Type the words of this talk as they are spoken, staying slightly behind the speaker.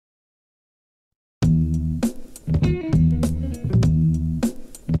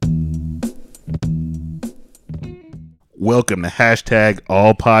Welcome to hashtag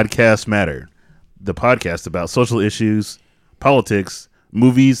All Podcasts Matter, the podcast about social issues, politics,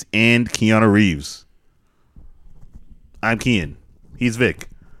 movies, and Keanu Reeves. I'm Kean. He's Vic.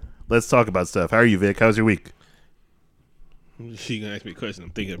 Let's talk about stuff. How are you, Vic? How's your week? She gonna ask me a question. I'm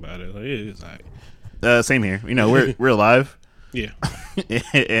thinking about it. Like, it's all right. Same here. You know, we're alive. Yeah.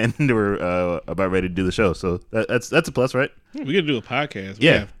 And we're about ready to do the show. So that's a plus, right? We gotta do a podcast. We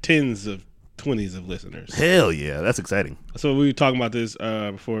have 20s of listeners. Hell yeah, that's exciting. So we were talking about this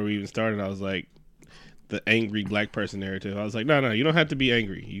before we even started. I was like, the angry black person narrative. I was like, no, you don't have to be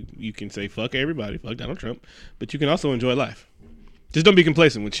angry. You can say fuck everybody, fuck Donald Trump, but you can also enjoy life. Just don't be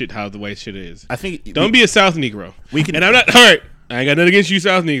complacent with shit. How the way shit is. I think don't be a South Negro. And I'm not all right. I ain't got nothing against you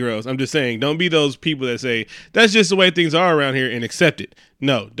South Negroes. I'm just saying, don't be those people that say that's just the way things are around here and accept it.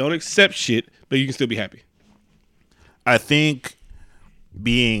 No, don't accept shit, but you can still be happy. I think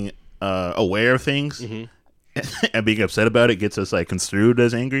being aware of things and being upset about it gets us like construed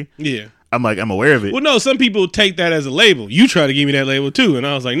as angry. Yeah. I'm aware of it. Well, no, some people take that as a label. You try to give me that label too, and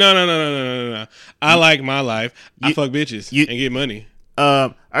I was like, no. I like my life. I fuck bitches and get money.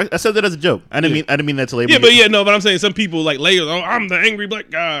 I said that as a joke. I didn't mean that to label. Yeah, but I'm saying some people like label. Oh, I'm the angry black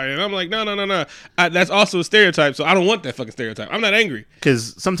guy, and I'm like, no. That's also a stereotype. So I don't want that fucking stereotype. I'm not angry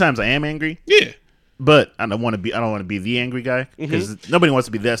because sometimes I am angry. Yeah. But I don't want to be the angry guy because nobody wants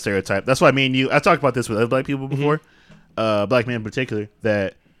to be that stereotype. That's why me and you. I talked about this with other black people before, black men in particular,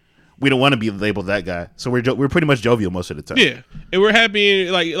 that we don't want to be labeled that guy. So we're pretty much jovial most of the time. Yeah, and we're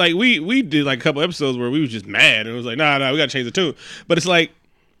happy. Like we did like a couple episodes where we was just mad and it was like, nah, we got to change the tune. But it's like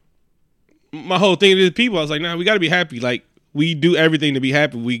my whole thing to the people. I was like, nah, we got to be happy. Like we do everything to be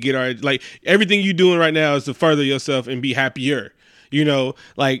happy. We get our like everything you doing right now is to further yourself and be happier. You know,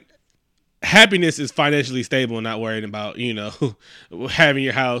 like. Happiness is financially stable and not worrying about, having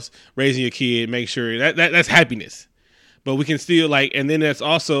your house, raising your kid, make sure that's happiness. But we can still and then that's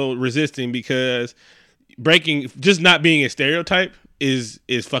also resisting because just not being a stereotype is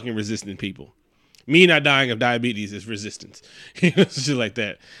fucking resisting people. Me not dying of diabetes is resistance. Shit like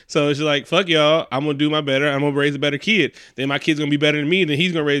that. So it's just like, fuck y'all, I'm going to do my better. I'm going to raise a better kid. Then my kid's going to be better than me. Then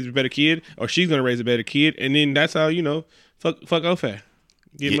he's going to raise a better kid or she's going to raise a better kid. And then that's how, fuck OFAC.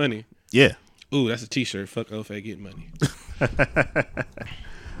 Get money. Yeah. Ooh, that's a t-shirt. Fuck OFAC, get money.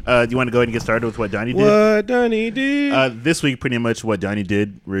 Do you want to go ahead and get started with what Donnie did? What Donnie did? This week, pretty much what Donnie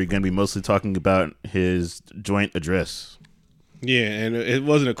did, we're going to be mostly talking about his joint address. Yeah, and it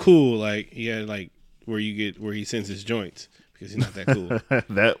wasn't a cool, he had, where he sends his joints, because he's not that cool.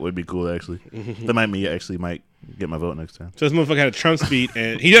 That would be cool, actually. That might get my vote next time. So this motherfucker had a Trump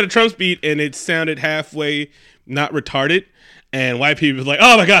speech, and it sounded halfway not retarded. And white people was like,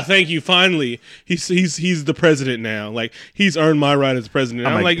 "Oh my god, thank you! Finally, he's the president now. Like he's earned my right as president."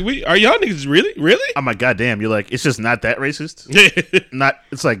 I'm like, "Are y'all niggas really?" I'm like, "God damn!" You're like, "It's just not that racist."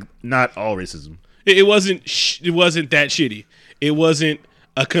 It's like not all racism. It wasn't that shitty. It wasn't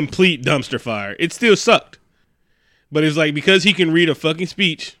a complete dumpster fire. It still sucked, but it's like because he can read a fucking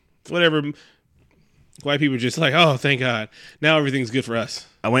speech, whatever. White people are just like, "Oh, thank God! Now everything's good for us."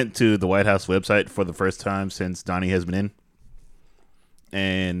 I went to the White House website for the first time since Donnie has been in.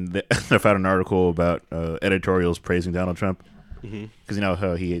 And I found an article about editorials praising Donald Trump because you know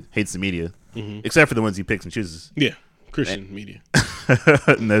how he hates the media, except for the ones he picks and chooses. Yeah, Christian media.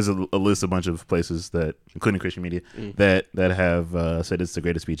 And there's a list, a bunch of places that, including Christian media, that have said it's the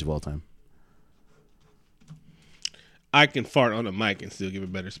greatest speech of all time. I can fart on a mic and still give a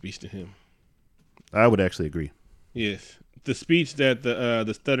better speech than him. I would actually agree. Yes. The speech that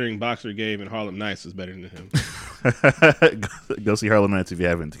the stuttering boxer gave in Harlem Nights was better than him. Go see Harlem Nights if you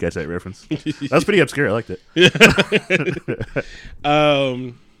haven't to catch that reference. That's pretty obscure. I liked it.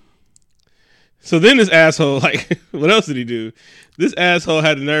 So then this asshole, what else did he do? This asshole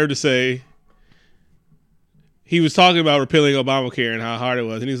had the nerve to say he was talking about repealing Obamacare and how hard it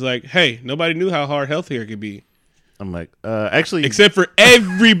was, and he's like, "Hey, nobody knew how hard healthcare could be." I'm like, actually, except for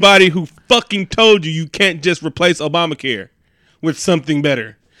everybody who fucking told you can't just replace Obamacare with something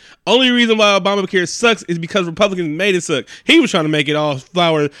better. Only reason why Obamacare sucks is because Republicans made it suck. He was trying to make it all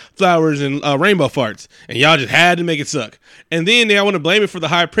flowers and rainbow farts, and y'all just had to make it suck. And then they want to blame it for the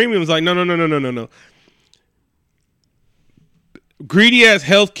high premiums. Like, no. Greedy ass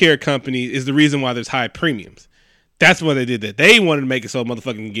healthcare company is the reason why there's high premiums. That's why they did that. They wanted to make it so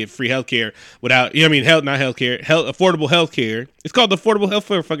motherfuckers can get free healthcare without, affordable healthcare. It's called the Affordable Health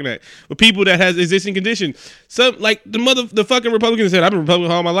Care fucking Act. For people that has existing conditions. Some the fucking Republicans said, I've been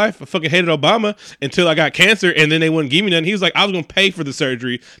Republican all my life. I fucking hated Obama until I got cancer, and then they wouldn't give me nothing. He was like, I was gonna pay for the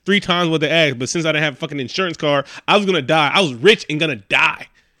surgery 3 times what they asked, but since I didn't have a fucking insurance card, I was gonna die. I was rich and gonna die.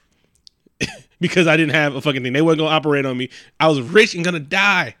 because I didn't have a fucking thing. They wasn't gonna operate on me. I was rich and gonna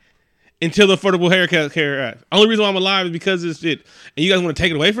die until the Affordable Care Act. Only reason why I'm alive is because of this shit. And you guys want to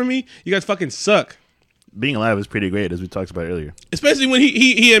take it away from me? You guys fucking suck. Being alive is pretty great, as we talked about earlier. Especially when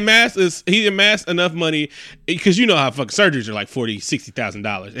he amassed enough money, because you know how fucking surgeries are like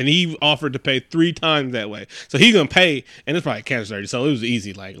 $40,000-$60,000, and he offered to pay 3 times that way. So he's gonna pay, and it's probably cancer surgery, so it was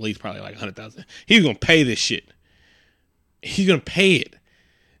easy, like at least probably like $100,000. He's gonna pay this shit. He's gonna pay it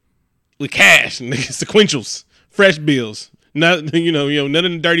with cash and sequentials, fresh bills. Not none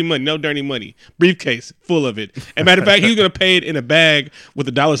of the dirty money, no dirty money. Briefcase full of it. And matter of fact, he's gonna pay it in a bag with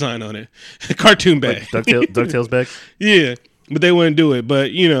a dollar sign on it, a cartoon bag, like Ducktales bag. Yeah, but they wouldn't do it.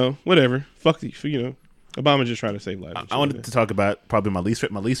 But whatever. Fuck Obama just trying to save lives. I wanted to talk about probably my least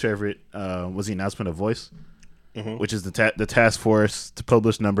favorite was the announcement of Voice, which is the task force to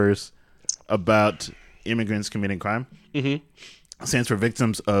publish numbers about immigrants committing crime. Stands for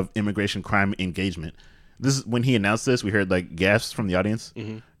Victims of Immigration Crime Engagement. This is when he announced this. We heard like gasps from the audience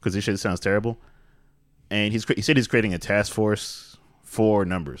because this shit sounds terrible. And he said he's creating a task force for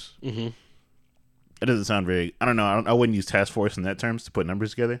numbers. It doesn't sound very. I don't know. I wouldn't use task force in that terms to put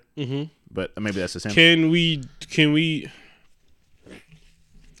numbers together. But maybe that's the same. Can we?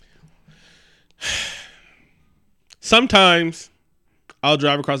 Sometimes I'll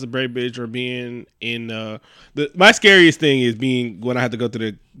drive across the Braid Bridge or being in my scariest thing is being when I have to go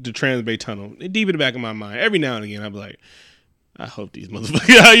through the Trans Bay Tunnel. Deep in the back of my mind, every now and again, I'm like, I hope these motherfuckers.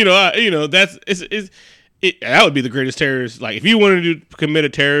 That would be the greatest terrorist. Like if you wanted to commit a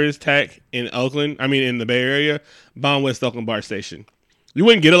terrorist attack in the Bay Area, bomb West Oakland BART station. You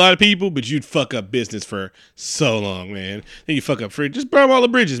wouldn't get a lot of people, but you'd fuck up business for so long, man. Then you fuck up free. Just burn all the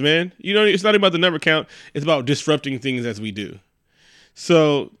bridges, man. It's not about the number count. It's about disrupting things as we do.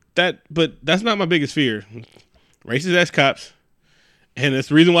 So but that's not my biggest fear. Racist ass cops. And that's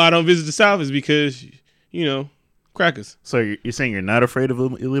the reason why I don't visit the South is because, crackers. So you're saying you're not afraid of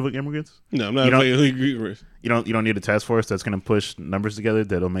illegal immigrants? No, I'm not afraid of illegal immigrants. You don't need a task force that's going to push numbers together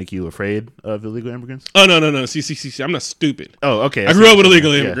that'll make you afraid of illegal immigrants? Oh, no. See, I'm not stupid. Oh, okay. I grew up with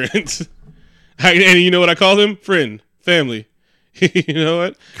illegal immigrants. And you know what I call them? Friend, family. You know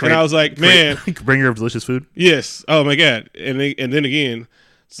what? And I was like, man. Bring your delicious food? Yes. Oh, my God. And then again,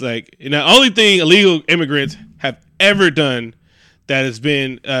 it's like, the only thing illegal immigrants have ever done that has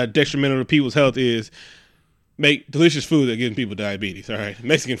been detrimental to people's health is make delicious food that gives people diabetes. All right.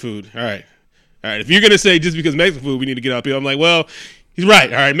 Mexican food. All right. If you're going to say just because Mexican food, we need to get out people, I'm like, well, he's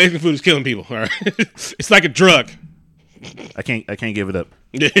right. All right. Mexican food is killing people. All right. It's like a drug. I can't give it up.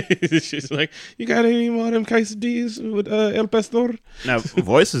 It's just like, you got any more of them quesadillas with El Pastor? Now,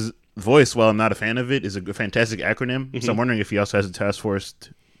 Voice, while I'm not a fan of it, is a fantastic acronym. So I'm wondering if he also has a task force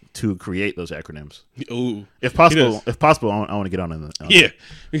to create those acronyms. Ooh, if possible, I want to get on it. Yeah,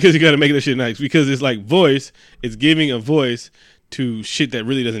 because you got to make that shit nice. Because it's like Voice, it's giving a voice to shit that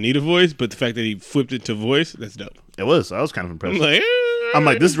really doesn't need a voice, but the fact that he flipped it to voice, that's dope. I was kind of impressed. I'm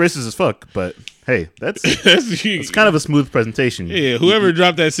like, this is racist as fuck, but hey, it's kind of a smooth presentation. Yeah, whoever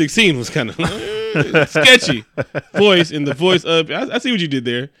dropped that 16 was kind of sketchy. Voice in the voice of, I see what you did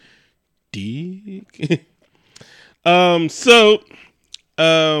there. Dick. So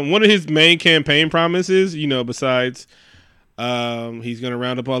one of his main campaign promises, besides he's going to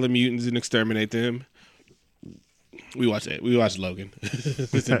round up all the mutants and exterminate them. We watched Logan.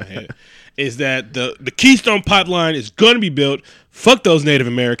 It's in my head. Is that the Keystone Pipeline is going to be built? Fuck those Native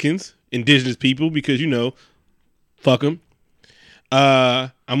Americans, indigenous people, because fuck them.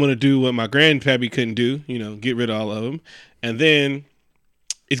 I'm going to do what my grandpappy couldn't do, get rid of all of them. And then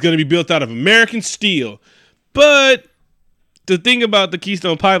it's going to be built out of American steel. But the thing about the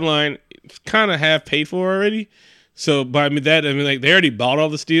Keystone Pipeline, it's kind of half paid for already. So by that, they already bought all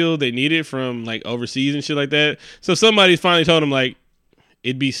the steel they needed from like overseas and shit like that. So somebody finally told them like,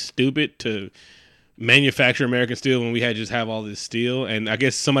 it'd be stupid to manufacture American steel when we had just have all this steel. And I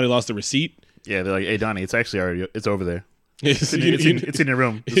guess somebody lost the receipt. Yeah, they're like, hey Donnie, it's actually it's over there. It's in your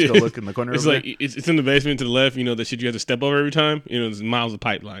room. Just go look in the corner. It's like it's in the basement to the left. The shit you have to step over every time. There's miles of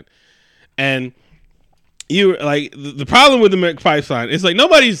pipeline, and you like the problem with the pipeline. It's like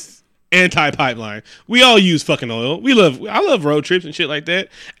nobody's anti-pipeline. We all use fucking oil. I love road trips and shit like that,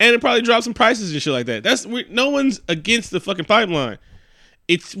 and it probably drops some prices and shit like that. No one's against the fucking pipeline.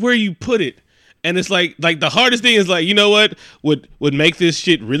 It's where you put it. And it's like the hardest thing is like, you know what would make this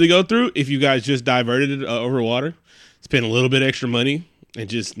shit really go through if you guys just diverted it over water, spend a little bit extra money, and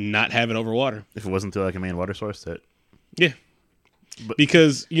just not have it over water. If it wasn't to like a main water source, yeah.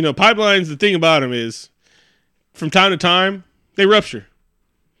 Because pipelines. The thing about them is, from time to time they rupture.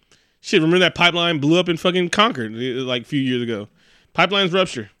 Shit, remember that pipeline blew up in fucking Concord like a few years ago? Pipelines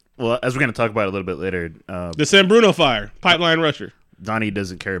rupture. Well, as we're going to talk about a little bit later, The San Bruno fire, pipeline rusher. Donnie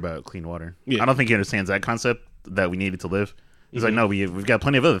doesn't care about clean water. Yeah. I don't think he understands that concept that we needed to live. He's like, no, we've got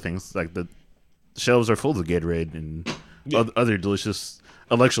plenty of other things. Like the shelves are full of Gatorade and other delicious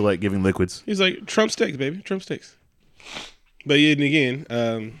electrolyte giving liquids. He's like, Trump steaks, baby, Trump steaks. But yet and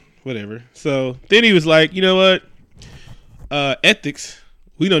again, whatever. So then he was like, you know what? Ethics.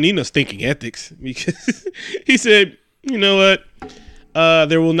 We don't need no stinking ethics, because he said, you know what?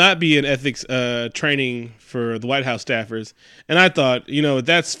 There will not be an ethics training for the White House staffers. And I thought,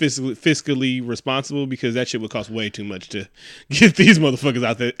 that's fiscally responsible, because that shit would cost way too much to get these motherfuckers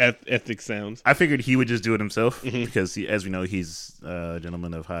out there ethics sounds. I figured he would just do it himself because, as we know, he's a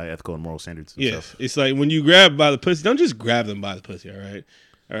gentleman of high ethical and moral standards himself. Yes. It's like when you grab by the pussy, don't just grab them by the pussy, all right?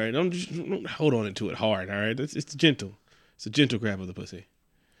 All right? Don't hold on to it hard, all right? It's gentle. It's a gentle grab of the pussy.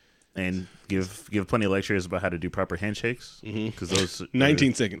 And give plenty of lectures about how to do proper handshakes, because those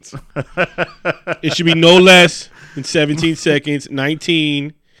 19 seconds. It should be no less than 17 seconds.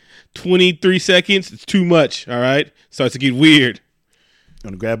 19, 23 seconds. It's too much. All right, starts to get weird. You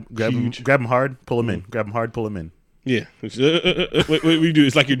want to grab him hard, pull him in. Grab him hard, pull him in. Yeah. What we do,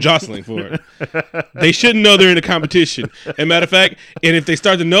 it's like you're jostling for it. They shouldn't know they're in a competition. And matter of fact, and if they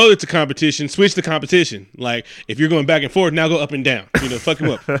start to know it's a competition, switch the competition. Like, if you're going back and forth, now go up and down. Fuck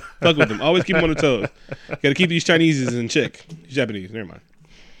them up. Fuck with them. Always keep them on the toes. Got to keep these Chineses in check. Japanese, never mind.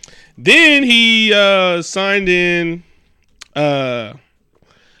 Then he signed in an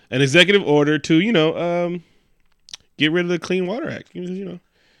executive order to, get rid of the Clean Water Act.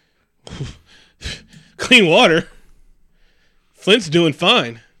 Clean water? Flint's doing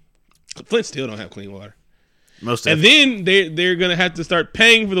fine. Flint still don't have clean water. And then they're going to have to start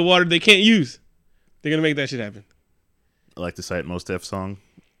paying for the water they can't use. They're going to make that shit happen. I like to cite Mos Def's song,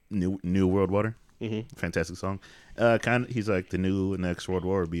 New World Water. Mm-hmm. Fantastic song. He's like, the next World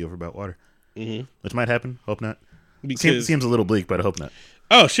War would be over about water. Mm-hmm. Which might happen. Hope not. Seems a little bleak, but I hope not.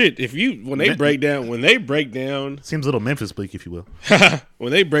 Oh shit! When they break down, seems a little Memphis bleak, if you will.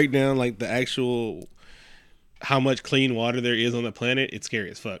 When they break down like the actual how much clean water there is on the planet, it's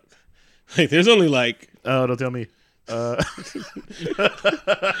scary as fuck. Like, there's only like, oh, don't tell me.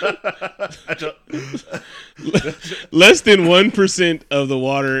 Less than 1% of the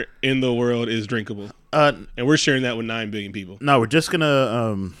water in the world is drinkable, and we're sharing that with 9 billion people. No, we're just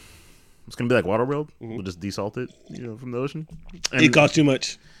gonna it's gonna be like Waterworld. Mm-hmm. We'll just desalt it, from the ocean. And it costs too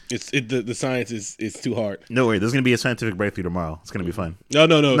much. The science is too hard. No way. There's gonna be a scientific breakthrough tomorrow. It's gonna be fun. No.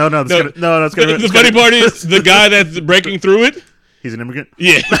 The funny part is the guy that's breaking through it. He's an immigrant.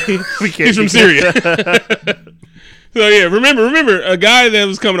 Yeah, he's from Syria. So yeah, remember a guy that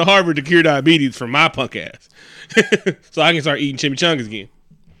was coming to Harvard to cure diabetes from my punk ass, so I can start eating chimichangas again.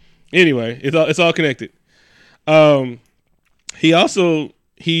 Anyway, it's all connected.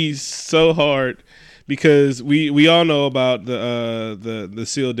 He's so hard. Because we all know about the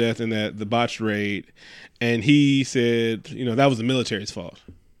SEAL death and the botched raid, and he said that was the military's fault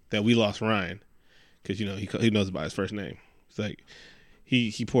that we lost Ryan, because he knows about his first name. It's like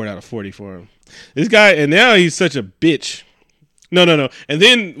he poured out a 40 for him. This guy, and now he's such a bitch. No. And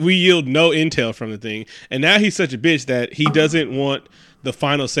then we yield no intel from the thing, and now he's such a bitch that he doesn't want the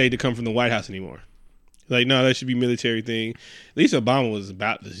final say to come from the White House anymore. Like, no, that should be a military thing. At least Obama was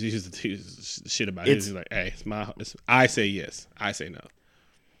about this. He was shit about it. He's like, hey, I say yes. I say no.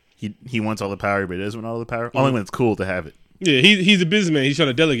 He wants all the power, but he doesn't want all the power. Mm-hmm. Only when it's cool to have it. Yeah, he's a businessman. He's trying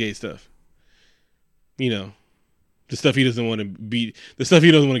to delegate stuff. The stuff he doesn't want to be, the stuff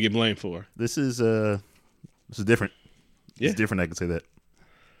he doesn't want to get blamed for. This is different. Yeah. It's different, I can say that.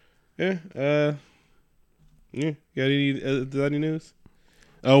 Yeah. Yeah. Got any news?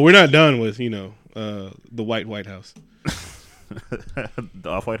 Oh, we're not done with, the White House. The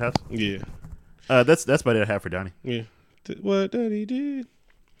off White House? Yeah. That's about it I have for Donnie. Yeah. What Donnie did.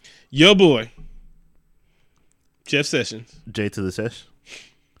 Yo boy. Jeff Sessions. J to the sesh.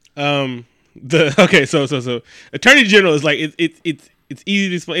 So Attorney General is like it's easy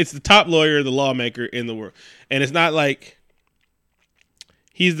to explain. It's the top lawyer, the lawmaker in the world. And it's not like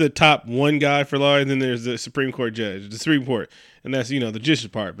he's the top one guy for law, and then there's the Supreme Court judge, the Supreme Court. And that's, the judicial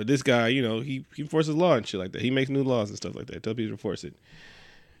part. But this guy, he enforces law and shit like that. He makes new laws and stuff like that. Tell people to enforce it.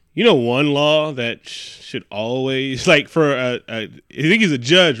 One law that should always, like, for I think he's a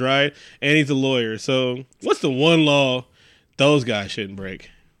judge, right? And he's a lawyer. So what's the one law those guys shouldn't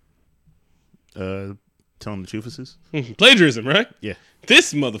break? Telling the truth. Plagiarism, right? Yeah.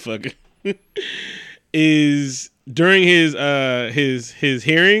 This motherfucker is, during his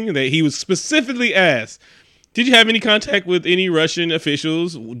hearing, that he was specifically asked, did you have any contact with any Russian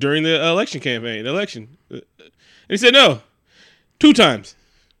officials during the election campaign? And he said no. 2 times.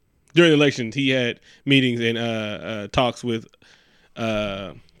 during the elections, he had meetings and talks with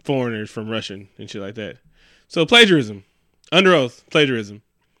foreigners from Russian and shit like that. So plagiarism, under oath, plagiarism.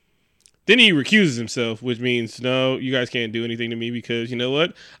 Then he recuses himself, which means, no, you guys can't do anything to me because, you know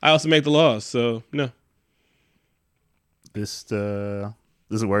what? I also make the laws, so no. This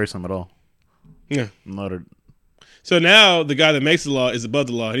isn't worrisome at all. Yeah. Not a, So now the guy that makes the law is above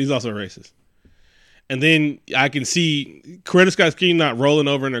the law, and he's also a racist. And then I can see Coretta Scott King not rolling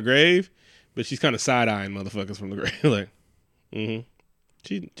over in her grave, but she's kind of side-eyeing motherfuckers from the grave. Like,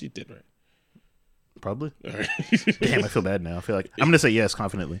 she did right. probably. All right. Damn, I feel bad now. I feel like I'm gonna say yes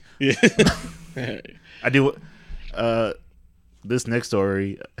confidently. Yeah. All right. I do. This next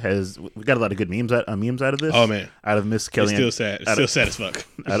story we got a lot of good memes out of this. Oh man, out of Miss Kellyanne. It's still sad. It's still sad as fuck.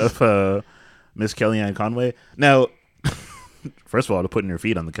 Out of Miss Kellyanne Conway. Now, first of all, to putting her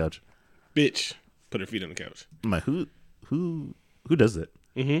feet on the couch. Bitch, put her feet on the couch. I'm like, who does that?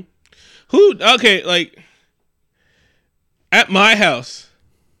 Mm-hmm. Who? Okay, like at my house,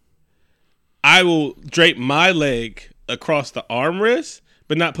 I will drape my leg across the armrest,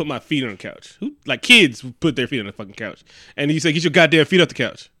 but not put my feet on the couch. Who, like kids put their feet on the fucking couch. And you say, get your goddamn feet off the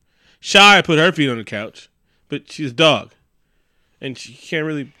couch. Shy put her feet on the couch, but she's a dog. And she can't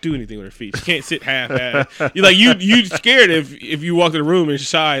really do anything with her feet. She can't sit half-assed. You scared if you walked in the room and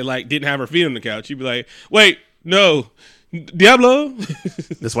Shy like didn't have her feet on the couch. You'd be like, wait, no, Diablo.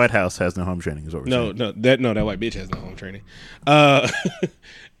 This White House has no home training. Is what we're saying. That white bitch has no home training.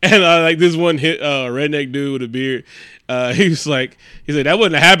 And like this one hit redneck dude with a beard. He said that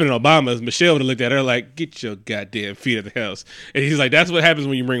wouldn't have happened in Obama's. Michelle would have looked at her like, get your goddamn feet at the house. And he's like, that's what happens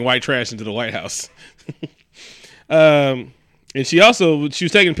when you bring white trash into the White House. And she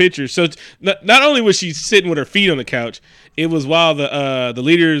was taking pictures. So not only was she sitting with her feet on the couch, it was while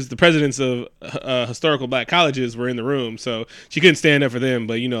the presidents of historical black colleges were in the room. So she couldn't stand up for them.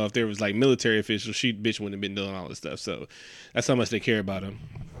 But if there was like military officials, bitch wouldn't have been doing all this stuff. So that's how much they care about him.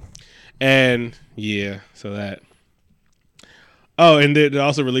 And yeah, so that. Oh, and they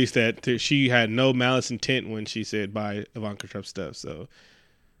also released that she had no malice intent when she said buy Ivanka Trump stuff. So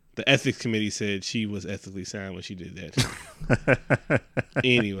the ethics committee said she was ethically sound when she did that.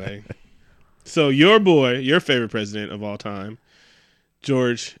 Anyway, so your favorite president of all time,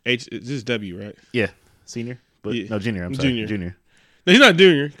 George H. This is W, right? Yeah, senior, but yeah. No, junior. I'm sorry, junior. No, he's not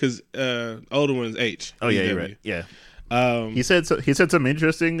junior because older one is H. Oh yeah, you're right. Yeah. He said something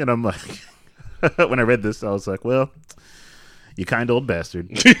interesting, and I'm like, when I read this, I was like, well, you kind old bastard.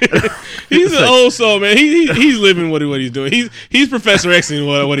 He's an old soul, man. He's living what he's doing. He's Professor X in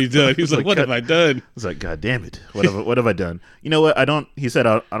what he's done. He's like, what have I done? It's like, God damn it, what have I done? You know what? He said,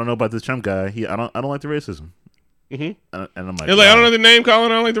 I don't know about this Trump guy. I don't like the racism. Mm-hmm. And I'm like, wow. I don't know the name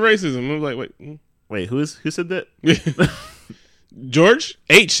calling. I don't like the racism. I was like, wait, who said that? George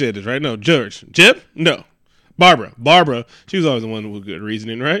H said it, right? No, George. Jeb? No. Barbara. She was always the one with good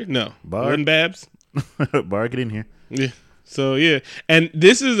reasoning, right? No. Wasn't Babs? Bar, get in here. Yeah. So yeah, and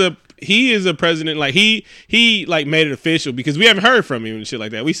he is a president, like he like made it official because we haven't heard from him and shit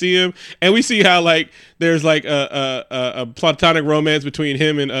like that. We see him and we see how like there's like a platonic romance between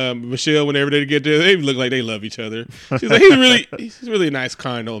him and Michelle whenever they get there. They look like they love each other. She's like he's really a nice,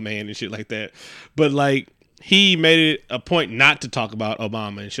 kind old man and shit like that. But like he made it a point not to talk about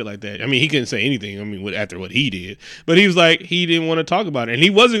Obama and shit like that. I mean, he couldn't say anything. I mean, after what he did, but he was like, he didn't want to talk about it, and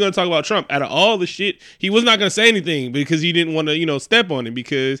he wasn't going to talk about Trump. Out of all the shit, he was not going to say anything because he didn't want to, step on it.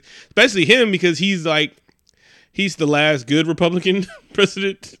 Because especially him, because he's the last good Republican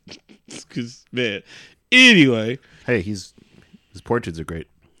president. Because man, anyway, hey, his portraits are great.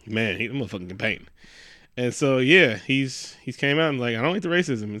 Man, he's a motherfucking paint. And so yeah, he's came out and like, I don't like the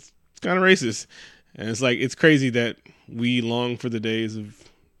racism. It's kind of racist. And it's like, it's crazy that we long for the days of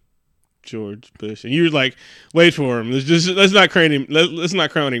George Bush. And you're like, wait for him. Let's not crown him. Let's not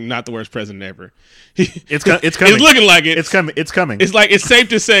crown him not the worst president ever. It's coming. It's looking like it. It's coming. It's coming. It's like, it's safe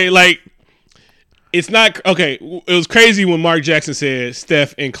to say, like, it's not, okay, it was crazy when Mark Jackson said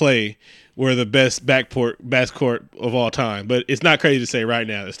Steph and Clay were the best backcourt of all time. But it's not crazy to say right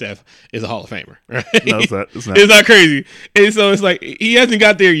now that Steph is a Hall of Famer. Right? No, it's not. It's not. It's not crazy. And so it's like, he hasn't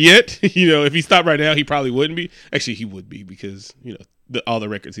got there yet. If he stopped right now, he probably wouldn't be. Actually, he would be because, all the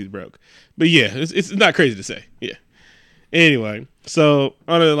records he's broke. But yeah, it's not crazy to say. Yeah. Anyway, so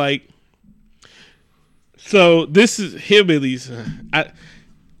on a like, so this is hillbillies.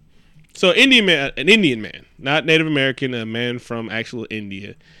 So an Indian man, not Native American, a man from actual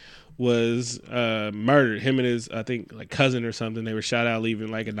India, was murdered. Him and his, I think, like cousin or something. They were shot out leaving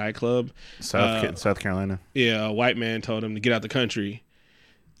like a nightclub. South Carolina. Yeah, a white man told him to get out the country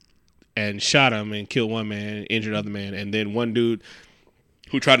and shot him and killed one man, injured other man, and then one dude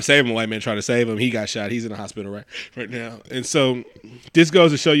who tried to save him. A white man tried to save him. He got shot. He's in the hospital right now. And so this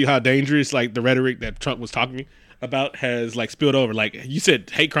goes to show you how dangerous like the rhetoric that Trump was talking about has like spilled over. Like you said,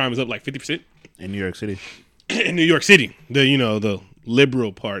 hate crime is up like 50% in New York City. In New York City, the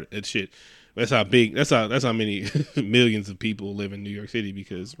liberal part of shit. That's how big. That's how many millions of people live in New York City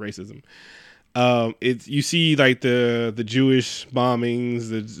because racism. It's you see like the Jewish bombings,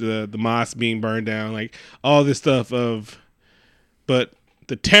 the mosque being burned down, like all this stuff but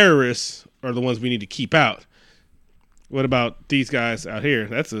the terrorists are the ones we need to keep out. What about these guys out here?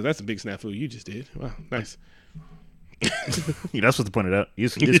 That's a big snafu you just did. Wow, nice. You're not supposed to point it out. You're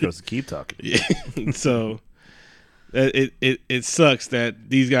supposed to keep talking. Yeah. So it sucks that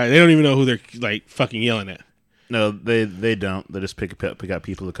these guys, they don't even know who they're like fucking yelling at. No, they don't. They just pick out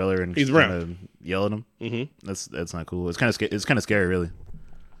people of color and kind of yell at them. Mm-hmm. That's not cool. It's kind of scary, really.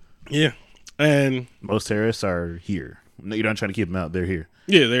 Yeah, and most terrorists are here. You're not trying to keep them out. They're here.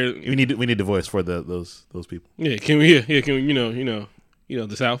 Yeah, we need the voice for those people. Yeah, can we?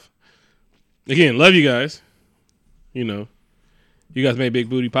 The South. Again, love you guys. You guys made Big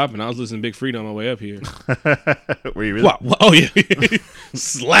Booty popping. I was listening to Big Freedom on my way up here. Were you really? Wow. Oh yeah,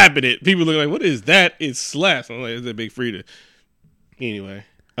 slapping it. People look like, what is that? It slaps. I'm like, it's a Big Freedom. Anyway,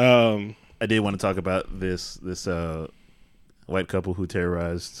 I did want to talk about this white couple who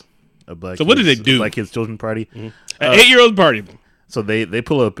terrorized a black. So what did they do? Black kids' children party. Mm-hmm. An 8-year-old party. So they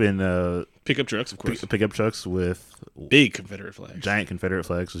pull up in pickup trucks, of course. Pickup trucks with big Confederate flags, giant Confederate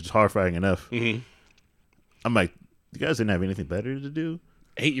flags, which is horrifying enough. Mm-hmm. I'm like, you guys didn't have anything better to do?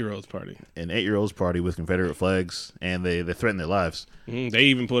 8-year-olds party. An 8-year-olds party with Confederate flags, and they threatened their lives. Mm-hmm. They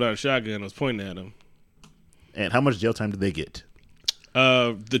even pulled out a shotgun and was pointing at them. And how much jail time did they get?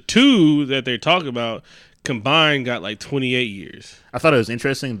 The two that they're talking about combined got like 28 years. I thought it was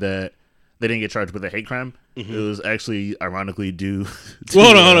interesting that they didn't get charged with a hate crime. Mm-hmm. It was actually ironically due to...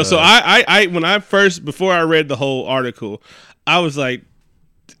 Well, hold on. So before I read the whole article, I was like,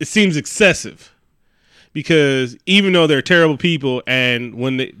 it seems excessive. Because even though they're terrible people, and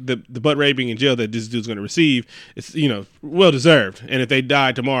when the butt raping in jail that this dude's going to receive, it's well deserved. And if they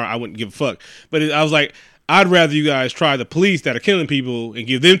died tomorrow, I wouldn't give a fuck. But I was like, I'd rather you guys try the police that are killing people and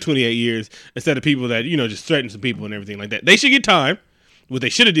give them 28 years instead of people that just threaten some people and everything like that. They should get time. What they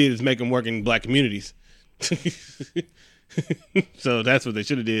should have did is make them work in black communities. So that's what they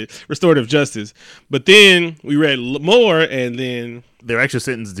should have did. Restorative justice. But then we read more, and then they're actually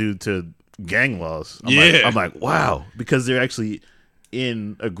sentenced due to gang laws. I'm like, wow, because they're actually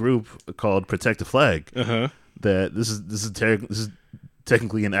in a group called Protect the Flag. Uh-huh. That this is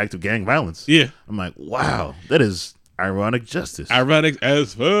technically an act of gang violence. Yeah, I'm like, wow, that is ironic justice. Ironic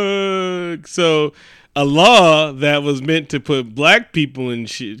as fuck. So a law that was meant to put black people in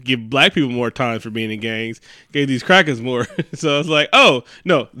shit, give black people more time for being in gangs, gave these crackers more. So I was like, oh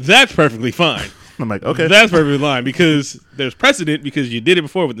no, that's perfectly fine. I'm like, okay, that's perfectly fine because there's precedent because you did it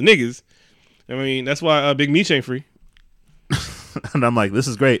before with the niggas. I mean, that's why Big Meech ain't free. And I'm like, this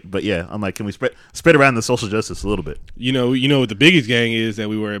is great, but yeah, I'm like, can we spread around the social justice a little bit? You know what the biggest gang is that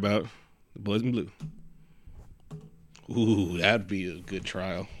we worry about? The Boys in Blue. Ooh, that'd be a good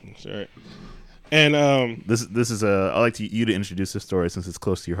trial. That's all right. And this is I'd like you to introduce this story since it's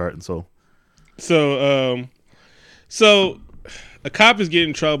close to your heart and soul. So a cop is getting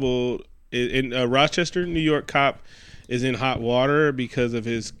in trouble in Rochester, New York. Cop is in hot water because of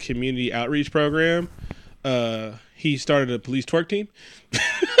his community outreach program. He started a police twerk team.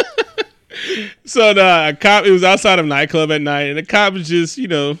 So a cop, it was outside of a nightclub at night, and the cop was just,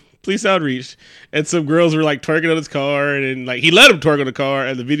 police outreach. And some girls were like twerking on his car, and like he let him twerk on the car,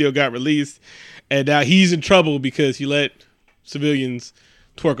 and the video got released. And now he's in trouble because he let civilians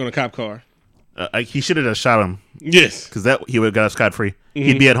twerk on a cop car. He should have just shot him. Yes. Because he would have got scot-free. Mm-hmm.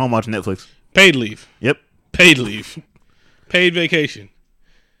 He'd be at home watching Netflix. Paid leave. Yep. Paid leave. Paid vacation.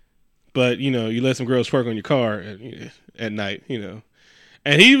 But, you let some girls twerk on your car at night,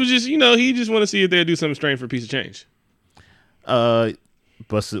 And he was just, he just want to see if they'd do something strange for a piece of change.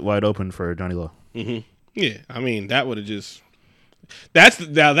 Busted wide open for Johnny Law. Mm-hmm. Yeah, I mean, that would have just... That's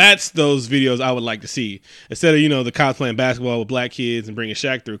those videos I would like to see. Instead of, the cops playing basketball with black kids and bringing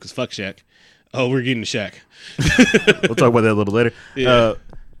Shaq through, because fuck Shaq. Oh, we're getting to Shaq. We'll talk about that a little later. Yeah.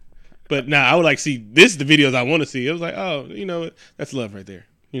 But now I would like to see, this is the videos I want to see. It was like, oh, that's love right there.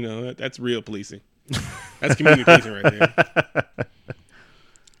 That's real policing. That's community policing right there.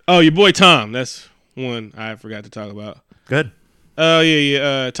 Oh, your boy Tom. That's one I forgot to talk about. Good.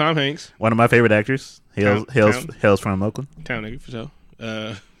 Yeah. Tom Hanks. One of my favorite actors. Hails from Oakland. Town nigga, for sure.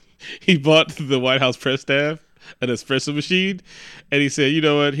 He bought the White House press staff an espresso machine, and he said, you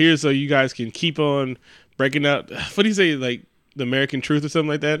know what, here's so you guys can keep on breaking out. What do you say? Like, the American Truth or something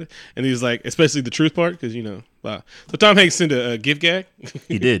like that, and he's like, especially the truth part, because wow. So Tom Hanks sent a gift gag.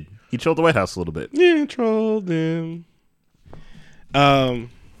 He did. He trolled the White House a little bit. Yeah, trolled them.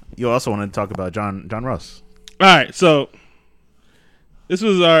 You also wanted to talk about John Ross. All right, so this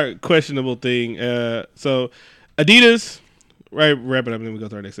was our questionable thing. So Adidas, right? Wrap it up, and then we go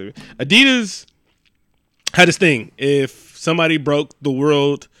to our next segment. Adidas had this thing: if somebody broke the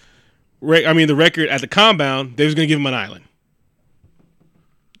the record at the compound, they was gonna give him an island.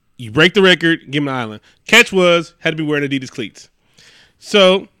 You break the record, give him an island. Catch was had to be wearing Adidas cleats.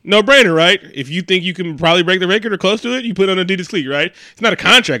 So, no brainer, right? If you think you can probably break the record or close to it, you put on Adidas cleat, right? It's not a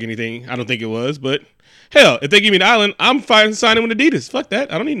contract or anything. I don't think it was, but hell, if they give me an island, I'm fine signing with Adidas. Fuck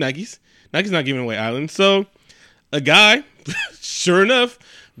that. I don't need Nikes. Nike's not giving away islands. So, a guy, sure enough,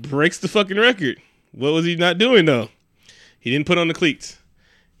 breaks the fucking record. What was he not doing, though? He didn't put on the cleats.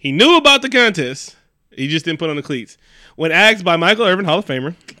 He knew about the contest. He just didn't put on the cleats. When asked by Michael Irvin, Hall of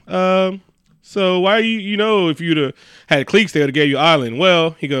Famer, so why if you'd have had cleats, they would have gave you island.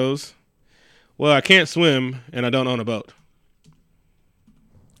 Well, he goes, well, I can't swim and I don't own a boat.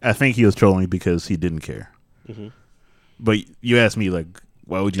 I think he was trolling because he didn't care. Mm-hmm. But you asked me, like,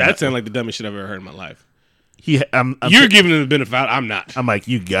 why would you? That sounded like the dumbest shit I've ever heard in my life. You're giving him the benefit. I'm not. I'm like,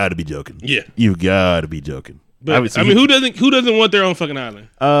 you got to be joking. Yeah, you got to be joking. But who doesn't want their own fucking island?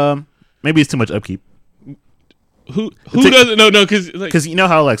 Maybe it's too much upkeep. Who doesn't? No, because you know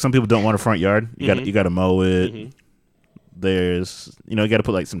how like some people don't want a front yard. You got to mow it. Mm-hmm. There's you got to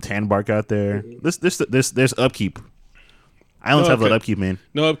put like some tan bark out there. Mm-hmm. There's upkeep. Islands have that upkeep, man.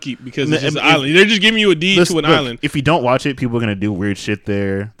 No upkeep because it's just an island. They're just giving you a deed to an island. If you don't watch it, people are gonna do weird shit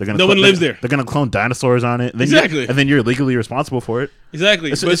there. No one lives there. They're gonna clone dinosaurs on it. Exactly. And then you're legally responsible for it.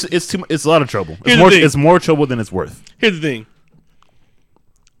 Exactly. It's a lot of trouble. It's more trouble than it's worth. Here's the thing.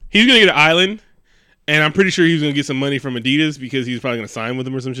 He's gonna get an island, and I'm pretty sure he's gonna get some money from Adidas because he's probably gonna sign with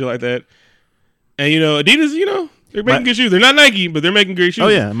them or some shit like that. And Adidas, they're making good shoes. They're not Nike, but they're making great shoes. Oh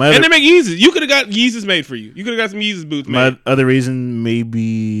yeah, and they're making Yeezys. You could have got Yeezys made for you. You could have got some Yeezys boots made. My other reason,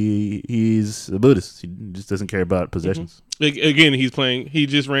 maybe he's a Buddhist. He just doesn't care about possessions. Mm-hmm. Again, he's playing. He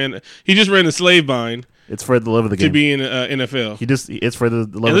just ran the slave bind. It's for the love of the game to be in NFL. It's for the love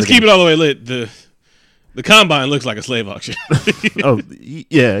of the game. Let's keep it all the way lit. The combine looks like a slave auction. Oh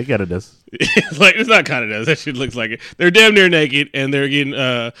yeah, it kind of does. It's not kind of does. That shit looks like it. They're damn near naked, and they're getting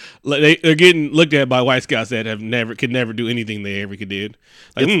they're getting looked at by white scouts that could never do anything they ever did.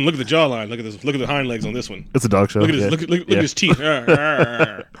 Like, look at the jawline. Look at this. Look at the hind legs on this one. It's a dog show. Look at this. Look at his teeth.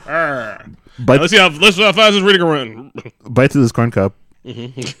 Let's see how fast this really can run. Bite to this corn cob.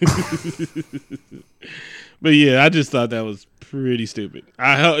 Mm-hmm. But yeah, I just thought that was pretty stupid.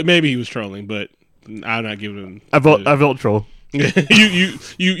 Maybe he was trolling, but I'm not giving him. I vote troll.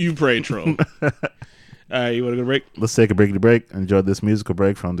 you pray troll. All right, you want to go break? Let's take a break. Enjoy this musical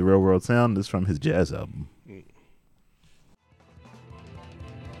break from the Real World Sound. This is from his jazz album.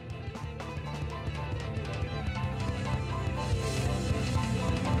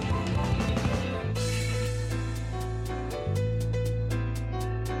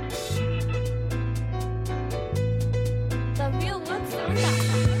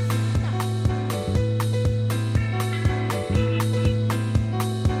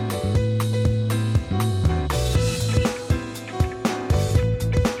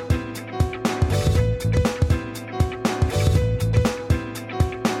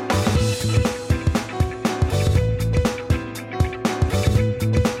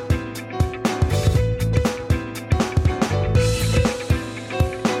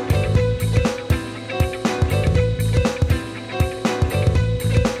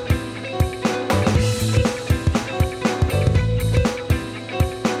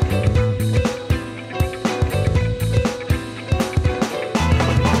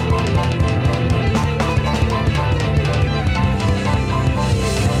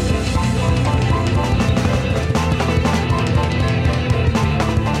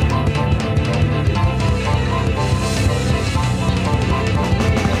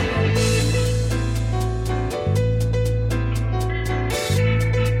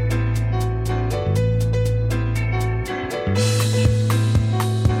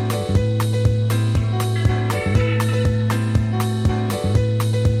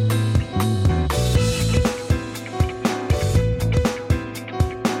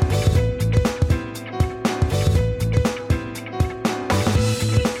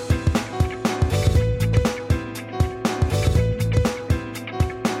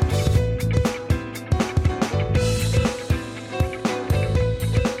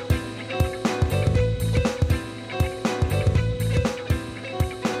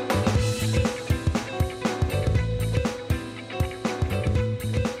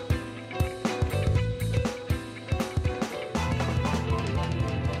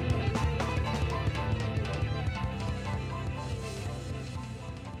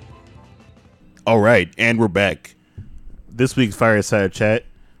 All right, and we're back. This week's Fireside Chat,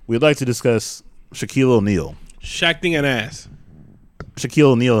 we'd like to discuss Shaquille O'Neal. Shaq an ass.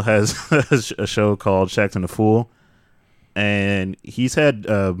 Shaquille O'Neal has a show called Shaqtin' a Fool, and he's had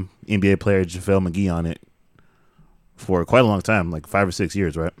NBA player JaVale McGee on it for quite a long time, like 5 or 6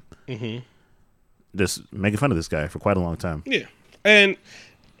 years, right? Mm-hmm. Just making fun of this guy for quite a long time. Yeah, and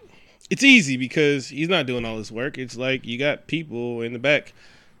it's easy because he's not doing all this work. It's like you got people in the back.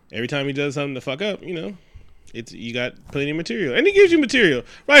 Every time he does something to fuck up, you got plenty of material, and he gives you material,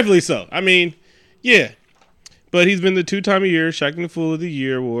 rightfully so. I mean, yeah, but he's been the 2-time a year Shaqtin' a Fool of the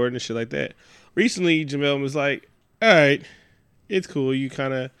Year award and shit like that. Recently, JaVale was like, "All right, it's cool. You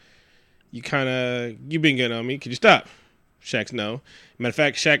been getting on me. Could you stop?" Shaq's no. Matter of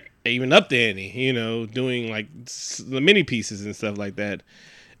fact, Shaq even upped the ante, doing like the mini pieces and stuff like that.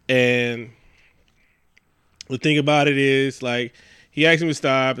 And the thing about it is, like, he asked him to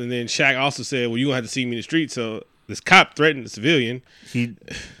stop, and then Shaq also said, "Well, you gonna have to see me in the street." So this cop threatened the civilian. He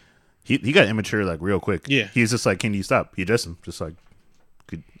got immature like real quick. Yeah, he's just like, "Can you stop?" He addressed him, just like,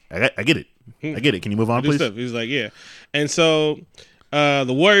 I get it. I get it. Can you move on, please?" Stuff. He was like, "Yeah," and so the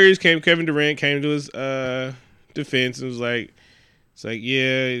Warriors Kevin Durant came to his defense and was like, "It's like,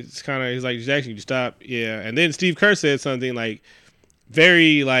 yeah, it's kind of." He's like, "Just asking you to stop." Yeah, and then Steve Kerr said something like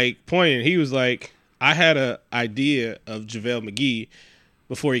very like poignant. He was like, "I had an idea of JaVale McGee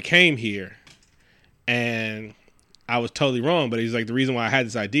before he came here, and I was totally wrong. But he's like, the reason why I had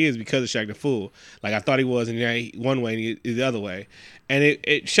this idea is because of Shaq the Fool. Like, I thought he was in one way and he the other way. And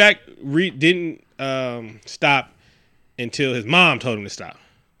Shaq didn't stop until his mom told him to stop.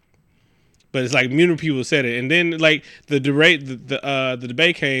 But it's like many people said it, and then like the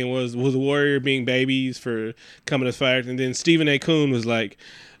debate came was the Warrior being babies for coming as fighters, and then Stephen A. Coon was like,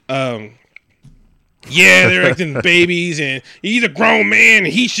 "Yeah, they're acting babies, and he's a grown man,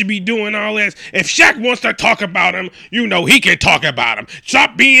 and he should be doing all this. If Shaq wants to talk about him, he can talk about him.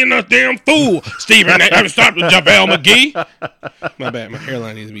 Stop being a damn fool, Stephen. Stop with JaVale McGee." My bad, my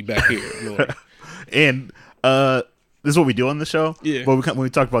hairline needs to be back here. Lord. And this is what we do on the show. Yeah. But when we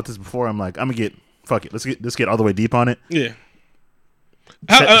talked about this before, I'm like, fuck it. Let's get all the way deep on it. Yeah.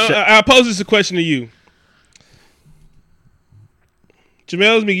 I'll pose this a question to you.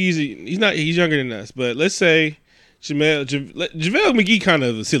 JaVale McGee's he's younger than us, but let's say JaVale McGee kind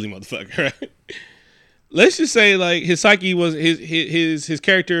of a silly motherfucker, right? Let's just say like his psyche was his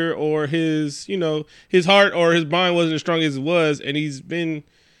character or his heart or his mind wasn't as strong as it was, and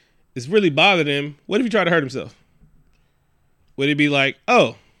it's really bothered him. What if he tried to hurt himself? Would it be like,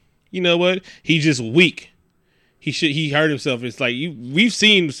 oh, you know what? He's just weak. He hurt himself. It's like we've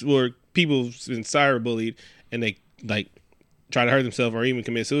seen where people have been cyberbullied and they like try to hurt themselves or even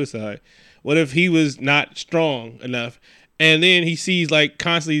commit suicide. What if he was not strong enough, and then he sees like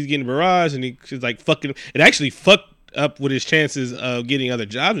constantly he's getting barraged, and he's like fucking. It actually fucked up with his chances of getting other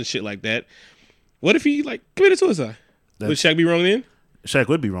jobs and shit like that. What if he like committed suicide? Would Shaq be wrong then? Shaq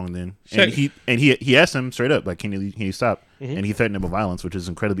would be wrong then. And he asked him straight up, like, can you stop? Mm-hmm. And he threatened him with violence, which is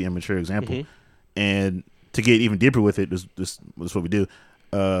an incredibly immature example. Mm-hmm. And to get even deeper with it, this is what we do.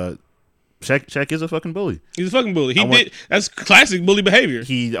 Shaq is a fucking bully. He's a fucking bully. That's classic bully behavior.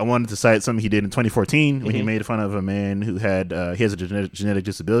 I wanted to cite something he did in 2014 when he made fun of a man who had he has a genetic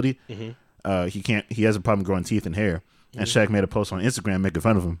disability. Mm-hmm. He has a problem growing teeth and hair. And Shaq made a post on Instagram making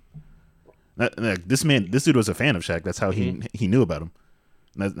fun of him. This dude was a fan of Shaq. That's how he knew about him.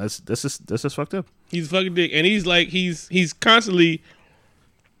 That's just fucked up. He's a fucking dick, and he's constantly.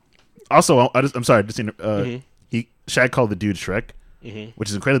 Also, I'm sorry. Shaq called the dude Shrek, which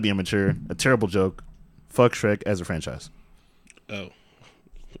is incredibly immature, a terrible joke. Fuck Shrek as a franchise. Oh,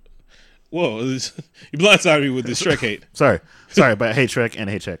 whoa! You blindsided me with this Shrek hate. sorry, but I hate Shrek and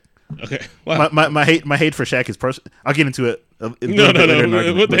I hate Shaq. Okay, wow. my hate for Shaq is personal. I'll get into it. No. What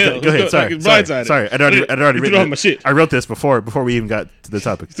the hell? Go ahead. Sorry. I'd already written my shit. I wrote this before we even got to the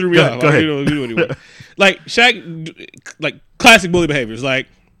topic. Threw me off. Go ahead. You do anyway. Like Shaq, like classic bully behaviors. Like,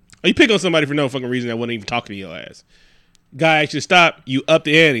 you pick on somebody for no fucking reason that wasn't even talking to your ass. Guy asked you to stop, you up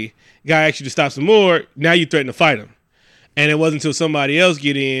the ante. Guy asked you to stop some more, now you threaten to fight him. And it wasn't until somebody else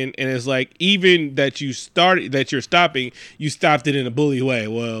get in, and it's like, even that you're stopping, you stopped it in a bully way.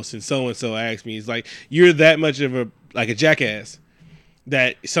 Well, since so and so asked me, it's like you're that much of a jackass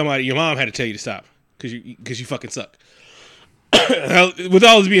that your mom had to tell you to stop because you fucking suck. With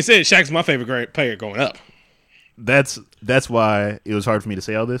all this being said, Shaq's my favorite player growing up. That's why it was hard for me to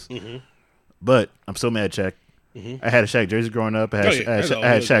say all this. Mm-hmm. But I'm so mad, Shaq. Mm-hmm. I had a Shaq jersey growing up. I had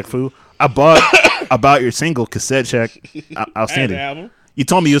Shaq Fu. I bought About Your single cassette, Shaq. Outstanding. Album. You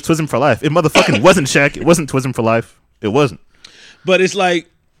told me it was Twism for Life. It motherfucking wasn't Shaq. It wasn't Twism for Life. It wasn't. But it's like,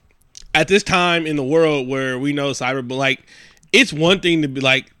 at this time in the world where we know cyber, like, it's one thing to be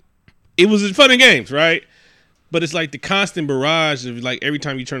like, it was fun and games, right? But it's like the constant barrage of like every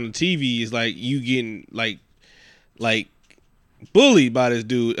time you turn on the TV is like you getting like bullied by this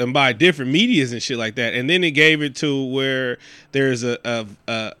dude and by different medias and shit like that. And then it gave it to where there's a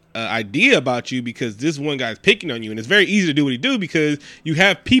idea about you because this one guy's picking on you, and it's very easy to do what he do because you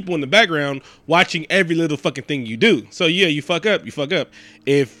have people in the background watching every little fucking thing you do. So yeah, you fuck up.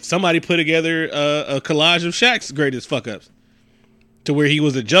 If somebody put together a collage of Shaq's greatest fuck ups to where he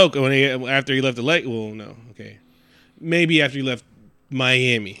was a joke after he left the lake. Well, no, okay, maybe after he left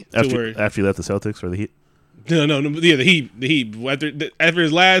Miami. After he left the Celtics or the Heat. No, yeah, the Heat. After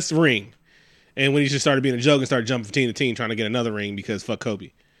his last ring, and when he just started being a joke and started jumping from team to team trying to get another ring because fuck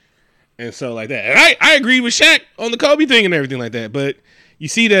Kobe. And so like that. And I agree with Shaq on the Kobe thing and everything like that. But you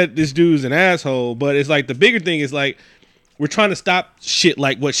see that this dude's an asshole. But it's like the bigger thing is like we're trying to stop shit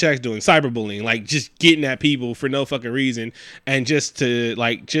like what Shaq's doing, cyberbullying, like just getting at people for no fucking reason, and just to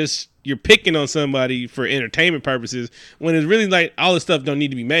like you're picking on somebody for entertainment purposes when it's really like all this stuff don't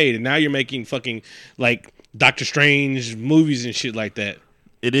need to be made, and now you're making fucking like Doctor Strange movies and shit like that.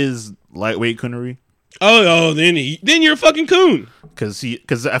 It is lightweight coonery. Oh, then you're a fucking coon.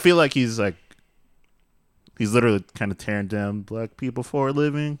 Because I feel like he's literally kind of tearing down black people for a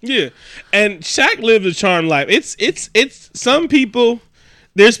living. Yeah, and Shaq lived a charmed life. It's some people.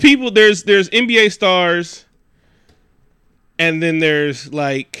 There's NBA stars, and then there's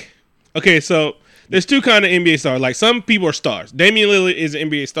like, okay, so there's two kind of NBA stars. Like some people are stars. Damian Lillard is an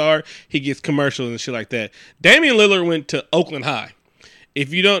NBA star. He gets commercials and shit like that. Damian Lillard went to Oakland High.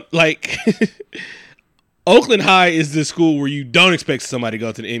 If you don't like. Oakland High is the school where you don't expect somebody to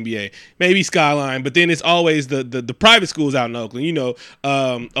go to the NBA. Maybe Skyline, but then it's always the private schools out in Oakland. You know,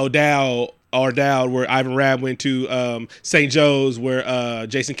 O'Dowd, where Ivan Rabb went to, St. Joe's, where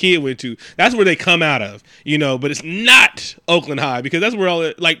Jason Kidd went to. That's where they come out of, you know, but it's not Oakland High because that's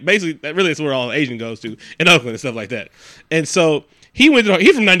where that's where all Asian goes to in Oakland and stuff like that. And so he's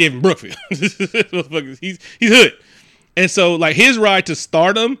from 98 in Brookfield. he's hood. And so like his ride to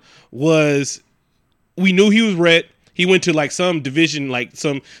stardom was, we knew he was red. He went to like some division, like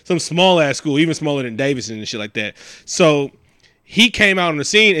some small ass school, even smaller than Davidson and shit like that. So he came out on the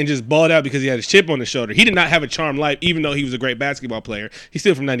scene and just balled out because he had his chip on his shoulder. He did not have a charmed life, even though he was a great basketball player. He's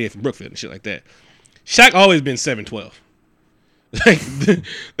still from 98 from Brookfield and shit like that. Shaq always been 7'12". Like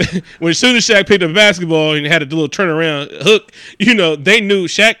when as soon as Shaq picked up a basketball and had a little turnaround hook, you know, they knew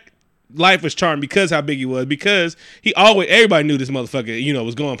Shaq life was charmed because how big he was, because everybody knew this motherfucker, you know,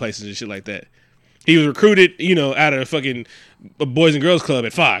 was going places and shit like that. He was recruited, you know, out of a fucking Boys and Girls Club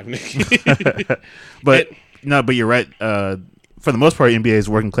at 5. But you're right. For the most part, NBA is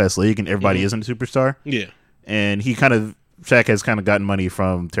a working class league, and everybody isn't a superstar. Yeah. And Shaq has kind of gotten money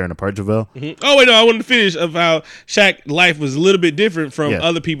from tearing apart JaVale. Mm-hmm. Oh, wait, no, I wanted to finish of how Shaq's life was a little bit different from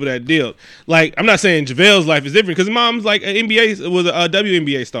other people that dealt. Like, I'm not saying JaVale's life is different, because his mom's like an was a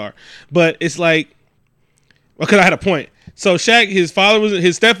WNBA star. But it's like, because I had a point. So Shaq, his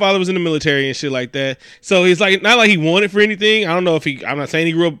stepfather was in the military and shit like that. So he's like, not like he wanted for anything. I don't know I'm not saying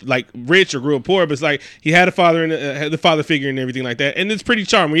he grew up like rich or grew up poor, but it's like he had a father and had the father figure and everything like that. And it's pretty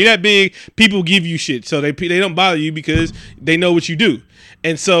charming. When you're that big, people give you shit, so they don't bother you because they know what you do.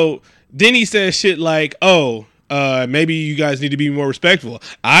 And so then he says shit like, maybe you guys need to be more respectful.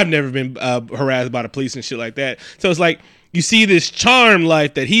 I've never been harassed by the police and shit like that. So it's like you see this charmed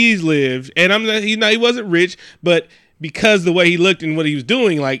life that he's lived, and he wasn't rich, but because the way he looked and what he was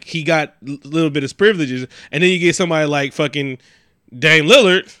doing, like he got a little bit of privileges, and then you get somebody like fucking Dame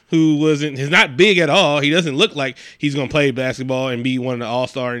Lillard, he's not big at all. He doesn't look like he's gonna play basketball and be one of the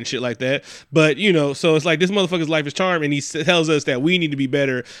all-star and shit like that. But you know, so it's like this motherfucker's life is charmed, and he tells us that we need to be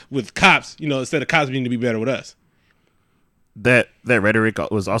better with cops, you know, instead of cops needing to be better with us. That rhetoric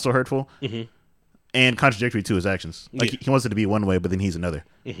was also hurtful and contradictory to his actions. Like he wants it to be one way, but then he's another.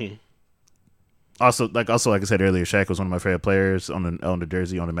 Mm-hmm. Also, like I said earlier, Shaq was one of my favorite players on the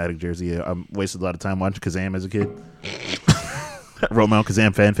jersey, on the Magic jersey. I wasted a lot of time watching Kazam as a kid. Wrote my own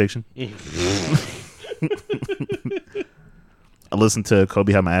Kazam fan fiction. I listened to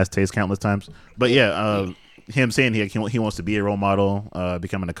Kobe How My Ass Tastes countless times. But yeah, him saying he wants to be a role model,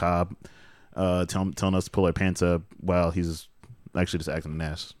 becoming a cop, telling us to pull our pants up while he's actually just acting an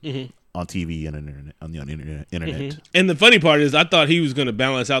ass. Mm-hmm. On TV and on the internet. Mm-hmm. And the funny part is, I thought he was going to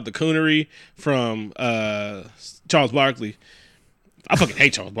balance out the coonery from Charles Barkley. I fucking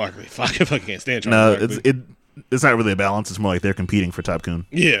hate Charles Barkley. I fucking can't stand Charles Barkley. It's not really a balance. It's more like they're competing for top coon.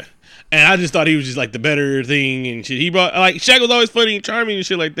 Yeah. And I just thought he was just like the better thing and shit. He brought, like, Shaq was always funny and charming and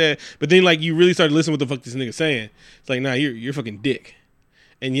shit like that. But then, like, you really started listening to what the fuck this nigga saying. It's like, nah, you're fucking dick.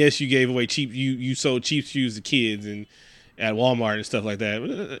 And yes, you gave away cheap. You sold cheap shoes to kids and at Walmart and stuff like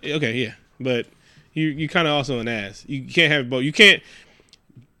that. Okay, yeah, but you kind of also an ass. You can't have both. You can't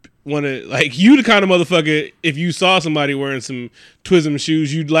want to like you the kind of motherfucker. If you saw somebody wearing some Twism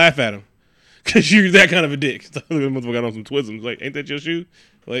shoes, you'd laugh at them because you're that kind of a dick. So, look at the motherfucker got on some Twisms. Like, ain't that your shoe?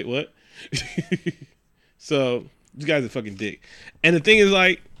 Wait, what? So this guy's a fucking dick. And the thing is,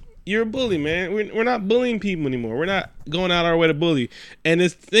 like, you're a bully, man. We're not bullying people anymore. We're not going out our way to bully. And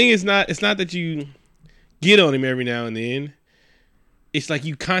this thing is not. It's not that you get on him every now and then. It's like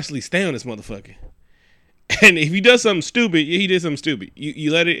you constantly stay on this motherfucker. And if he does something stupid, yeah, he did something stupid.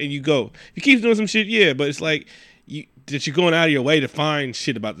 You let it and you go. If he keeps doing some shit, yeah, but it's like that you're going out of your way to find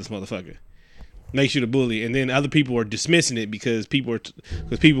shit about this motherfucker. Makes you the bully, and then other people are dismissing it because people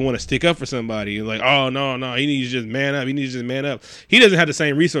want to stick up for somebody. And like, oh no, he needs to just man up. He needs to just man up. He doesn't have the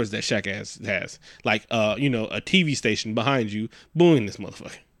same resources that Shaq has. Like, a TV station behind you bullying this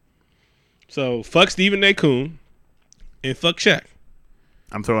motherfucker. So fuck Stephen A. Coon and fuck Shaq.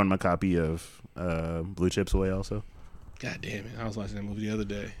 I'm throwing my copy of Blue Chips away also. God damn it. I was watching that movie the other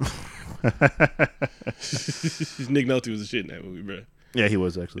day. Nick Nolte was the shit in that movie, bro. Yeah, he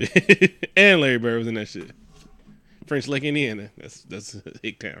was actually. And Larry Bird was in that shit. French Lake, Indiana. That's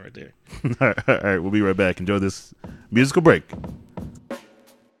Hick Town right there. All right, we'll be right back. Enjoy this musical break.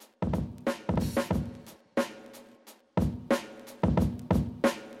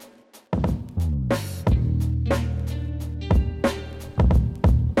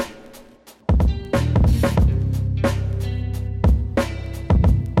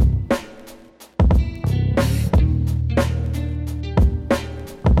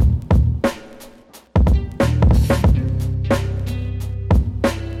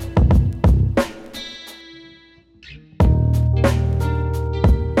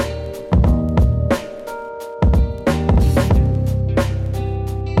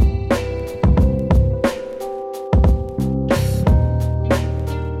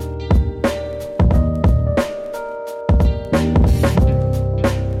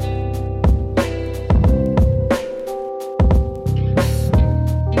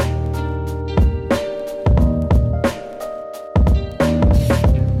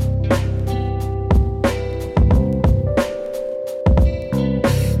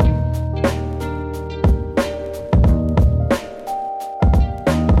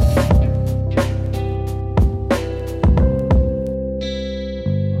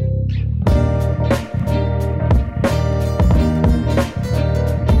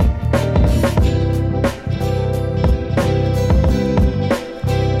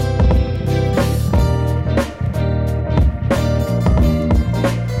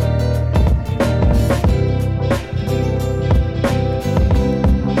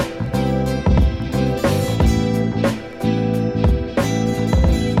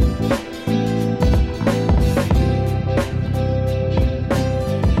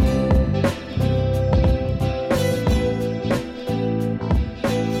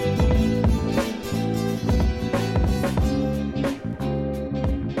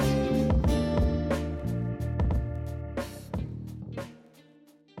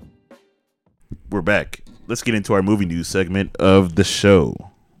 We're back. Let's get into our movie news segment of the show.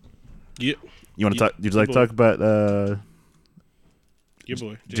 Yep. You want to talk? Would you like to talk about your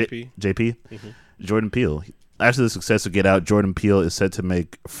boy JP? JP, Jordan Peele. After the success of Get Out, Jordan Peele is set to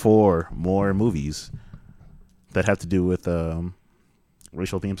make 4 more movies that have to do with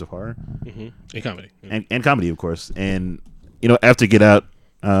racial themes of horror and comedy, and comedy, of course. And after Get Out,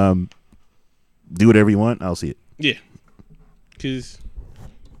 do whatever you want. I'll see it. Yeah, because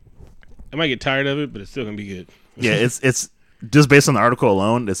I might get tired of it, but it's still gonna be good. Yeah, it's just based on the article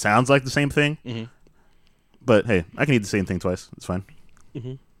alone. It sounds like the same thing, but hey, I can eat the same thing twice. It's fine.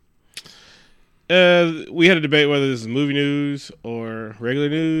 We had a debate whether this is movie news or regular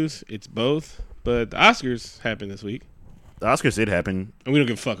news. It's both, but the Oscars happened this week. The Oscars did happen, and we don't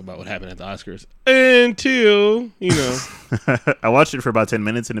give a fuck about what happened at the Oscars until I watched it for about 10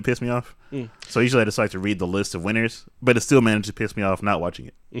 minutes and it pissed me off. So usually I just like to read the list of winners, but it still managed to piss me off not watching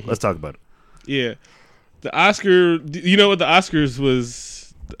it. Let's talk about it. Yeah, the Oscar. You know what the Oscars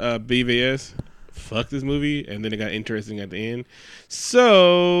was? BVS. Fuck this movie, and then it got interesting at the end.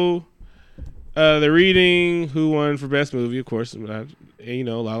 So they're reading who won for best movie, of course. La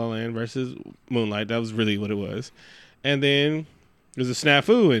La Land versus Moonlight. That was really what it was. And then there's a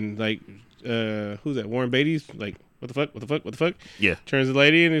snafu, and who's that? Warren Beatty's like, what the fuck? Yeah. Turns to the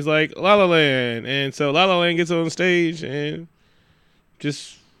lady, and he's like, La La Land. And so La La Land gets on stage and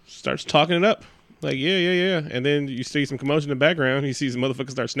just starts talking it up. Like, yeah. And then you see some commotion in the background. You see some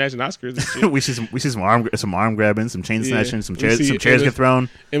motherfuckers start snatching Oscars and shit. we see some arm grabbing, some chain snatching, some We chairs see get thrown.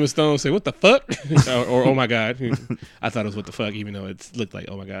 Emma Stone say, "What the fuck?" or "Oh my god." I thought it was "What the fuck," even though it looked like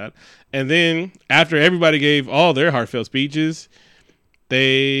 "Oh my god." And then after everybody gave all their heartfelt speeches,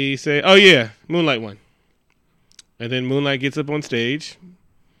 they say, "Oh yeah, Moonlight won." And then Moonlight gets up on stage,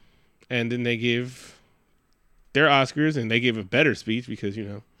 and then they give their Oscars, and they give a better speech because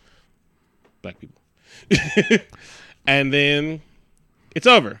black people. And then it's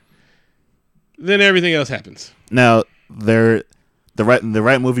over. Then everything else happens. Now, the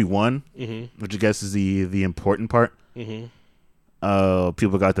right movie won, which I guess is the important part.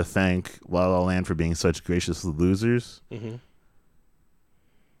 People got to thank La La Land for being such gracious losers. Did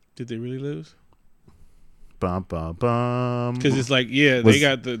they really lose? Bum bum bum. Because it's like,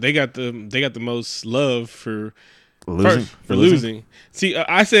 they got the most love for losing. See,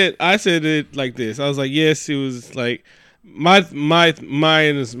 I said it like this. I was like, yes, it was like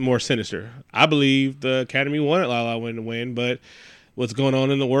mine is more sinister. I believe the Academy wanted La La Land to win, but what's going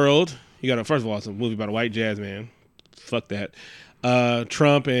on in the world? You got first of all, it's a movie about a white jazz man. Fuck that.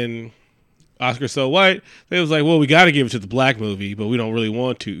 Trump and Oscar So White. They was like, well, we got to give it to the black movie, but we don't really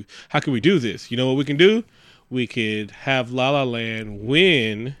want to. How can we do this? You know what we can do? We could have La La Land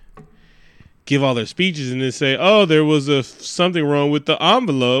win, give all their speeches, and then say, "Oh, there was something wrong with the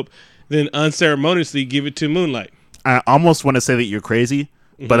envelope." Then unceremoniously give it to Moonlight. I almost want to say that you're crazy,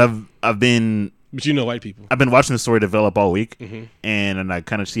 but I've been. But you know white people. I've been watching the story develop all week, and I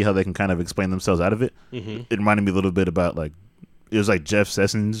kind of see how they can kind of explain themselves out of it. It reminded me a little bit about it was like Jeff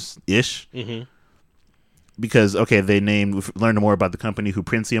Sessions ish. Because they learned more about the company who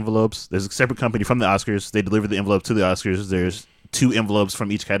prints the envelopes. There's a separate company from the Oscars. They deliver the envelope to the Oscars. There's 2 envelopes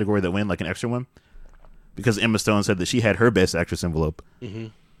from each category that win, like an extra one. Because Emma Stone said that she had her Best Actress envelope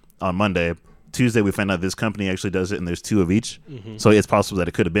on Monday. Tuesday, we found out this company actually does it, and there's 2 of each. So it's possible that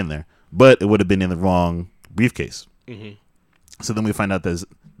it could have been there, but it would have been in the wrong briefcase. So then we find out there's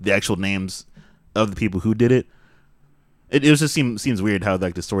the actual names of the people who did it. It just seems weird how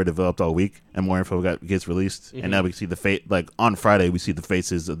the story developed all week and more info gets released, and now we see the on Friday we see the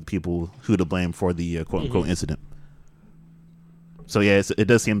faces of the people who to blame for the quote unquote incident. So yeah, it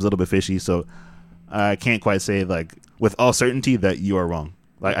does seem a little bit fishy. So I can't quite say with all certainty that you are wrong.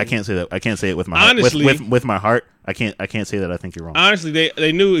 I can't say that. I can't say it with my honestly with my heart. I can't say that I think you're wrong. Honestly,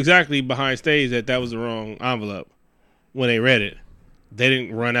 they knew exactly behind stage that was the wrong envelope when they read it. They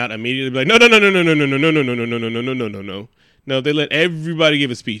didn't run out immediately. Be like, no. No, they let everybody give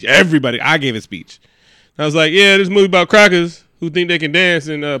a speech. Everybody. I gave a speech. I was like, yeah, this movie about crackers who think they can dance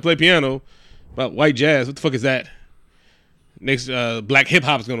and play piano about white jazz. What the fuck is that? Next, black hip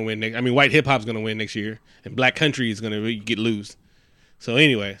hop is going to win. White hip hop is going to win next year, and black country is going to lose. So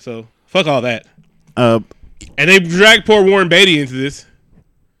anyway, fuck all that. And they dragged poor Warren Beatty into this.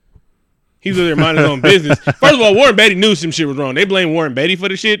 He was over there minding his own business. First of all, Warren Beatty knew some shit was wrong. They blamed Warren Beatty for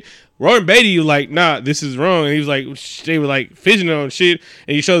the shit. Warren Beatty was like, nah, this is wrong. And he was like, they were like fidgeting on shit.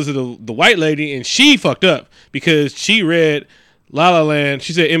 And he shows it to the white lady, and she fucked up because she read La La Land.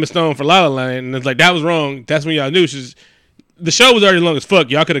 She said Emma Stone for La La Land. And it's like, that was wrong. That's when y'all knew. The show was already long as fuck.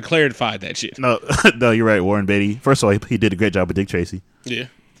 Y'all could have clarified that shit. No, you're right. Warren Beatty. First of all, he did a great job with Dick Tracy. Yeah.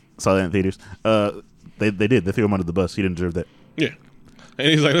 Saw that in theaters. They did. They threw him under the bus. He didn't deserve that. Yeah. And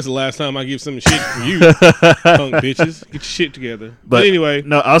he's like, that's the last time I give some shit for you, punk bitches. Get your shit together. But anyway.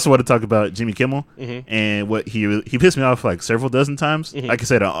 No, I also want to talk about Jimmy Kimmel and what he pissed me off several dozen times. Like I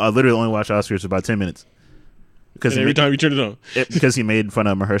said, I literally only watched Oscars for about 10 minutes. Because every time you turn it on. Because he made fun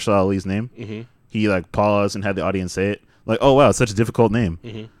of Mahershala Ali's name. He paused and had the audience say it. Like, oh, wow, it's such a difficult name.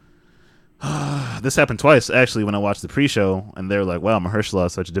 This happened twice, actually, when I watched the pre-show, and they were like, wow, Mahershala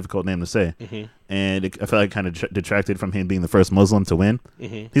is such a difficult name to say. And I felt like it kind of detracted from him being the first Muslim to win.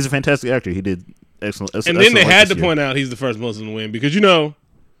 He's a fantastic actor. He did excellent. And then they had to point out he's the first Muslim to win because, hey,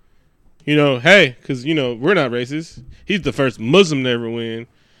 because, we're not racist. He's the first Muslim to ever win.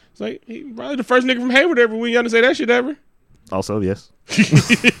 It's like, he probably the first nigga from Hayward ever win. Y'all didn't say that shit ever? Also, yes.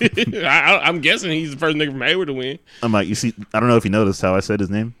 I'm guessing he's the first nigga from Hayward to win. I'm like, you see, I don't know if you noticed how I said his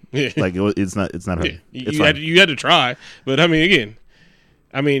name. Yeah. It's not hard. Yeah. You had to try, but again,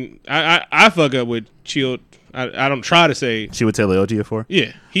 I fuck up with Chiwetel. I don't try to say Chiwetel Ejiofor.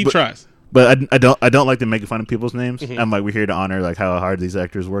 Yeah, he tries. But I don't like to make fun of people's names. I'm like, we're here to honor how hard these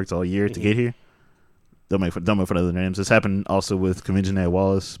actors worked all year to get here. Don't make fun of their names. This happened also with Convention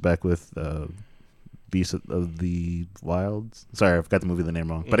Wallace back with Beast of the Wilds. Sorry, I forgot the movie the name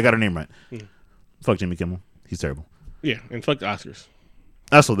wrong, but I got her name right. Fuck Jimmy Kimmel. He's terrible. Yeah, and fuck the Oscars.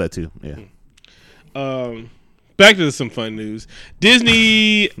 I saw that too. Yeah. But back to some fun news.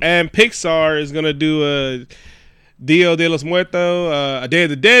 Disney and Pixar is gonna do a Dia de los Muertos, a Day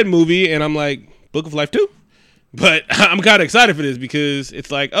of the Dead movie, and I'm like, Book of Life 2. But I'm kind of excited for this because it's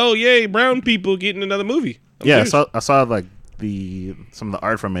like, oh yay, brown people getting another movie. I saw like some of the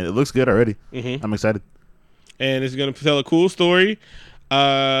art from it. It looks good already. Mm-hmm. I'm excited. And it's gonna tell a cool story,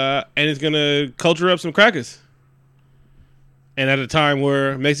 and it's gonna culture up some crackers. And at a time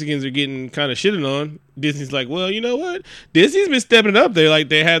where Mexicans are getting kind of shitted on, Disney's like, well, you know what? Disney's been stepping it up.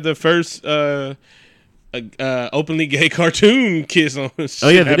 They had the first openly gay cartoon kiss on. Oh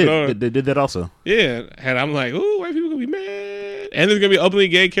yeah, they did. They did that also. Yeah, and I'm like, oh, white people gonna be mad. And there's gonna be an openly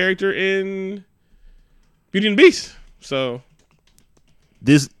gay character in Beauty and the Beast. So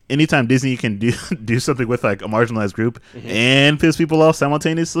anytime Disney can do something with like a marginalized group and piss people off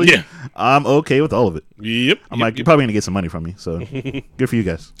simultaneously, I'm okay with all of it. Yep. You're probably gonna get some money from me, so good for you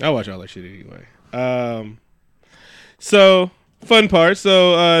guys. I watch all that shit anyway. So fun part.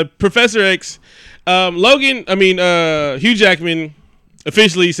 So Professor X, Hugh Jackman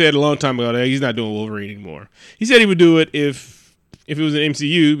officially said a long time ago that he's not doing Wolverine anymore. He said he would do it if it was an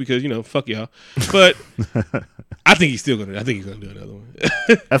MCU because fuck y'all. But I think he's gonna do another one.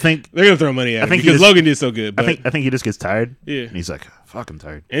 I think they're gonna throw money at him because Logan did so good. But I think he just gets tired. Yeah, and he's like, fuck, I'm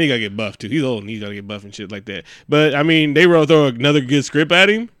tired. And he gotta get buffed too. He's old and he's gotta get buffed and shit like that. But I mean, they will throw another good script at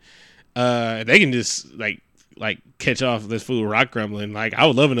him. They can just like catch off this fool rock grumbling. Like I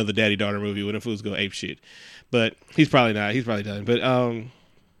would love another daddy daughter movie when the fools go ape shit. But he's probably not. He's probably done. But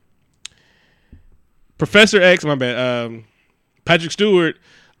Professor X, my bad. Patrick Stewart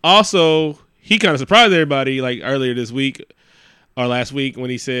also, he kind of surprised everybody like earlier this week or last week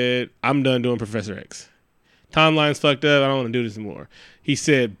when he said, I'm done doing Professor X. Timeline's fucked up. I don't want to do this anymore. He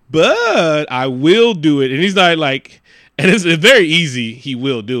said, but I will do it. And he's not like, and it's very easy. He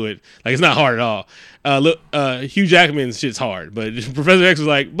will do it. Like it's not hard at all. Look, Hugh Jackman's shit's hard, but Professor X was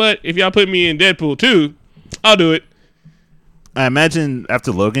like, but if y'all put me in Deadpool 2, I'll do it. I imagine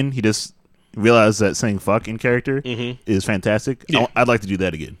after Logan, he just realized that saying fuck in character is fantastic. Yeah. I'd like to do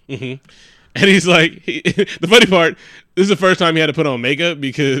that again. Mm-hmm. And he's like, the funny part, this is the first time he had to put on makeup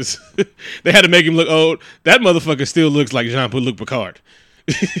because they had to make him look old. That motherfucker still looks like Jean-Luc Picard.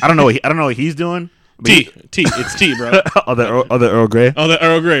 I don't know what he's doing. It's tea, bro. Oh, the Earl Grey. Oh, the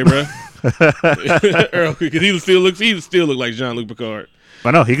Earl Grey, bro. Earl, because he still look like Jean-Luc Picard.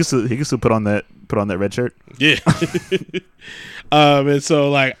 I know he can still put on that red shirt. Yeah. And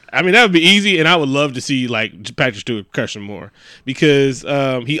so like, I mean, that would be easy, and I would love to see like Patrick Stewart crush him more because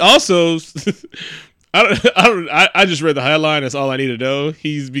he also. I just read the headline. That's all I need to know.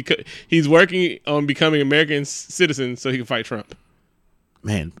 He's working on becoming American citizen so he can fight Trump.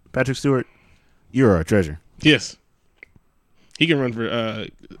 Man, Patrick Stewart, you're a treasure. Yes, he can run for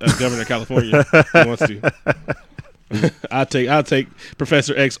governor of California if he wants to. I'll take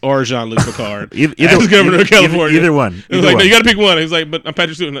Professor X or Jean-Luc Picard as governor of California. Either one. It was like, no, you got to pick one. He's like, but I'm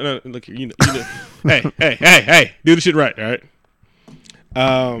Patrick Stewart. No, look here, you know. hey, do the shit right, all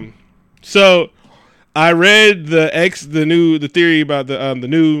right? So I read the theory about the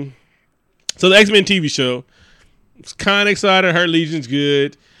new. So the X-Men TV show. I was kind of excited. Heard Legion's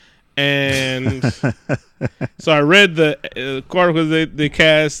good, and so I read the article. They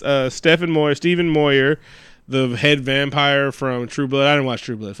cast Stephen Moyer, the head vampire from True Blood. I didn't watch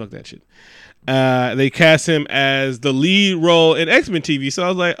True Blood. Fuck that shit. They cast him as the lead role in X-Men TV. So I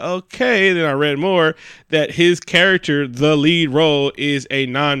was like, okay. Then I read more that his character, the lead role, is a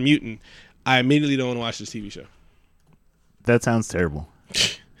non-mutant. I immediately don't want to watch this TV show. That sounds terrible.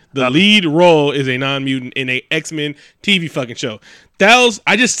 The lead role is a non-mutant in a X-Men TV fucking show.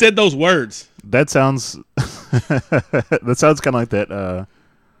 I just said those words. That sounds kind of like that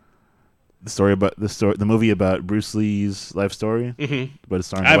the movie about Bruce Lee's life story. Mm-hmm. But it's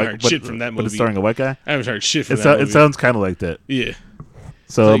starring I haven't heard shit from that movie. But it's starring a white guy. I haven't heard shit from that movie. It sounds kind of like that. Yeah.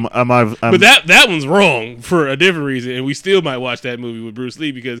 So like, but that one's wrong for a different reason, and we still might watch that movie with Bruce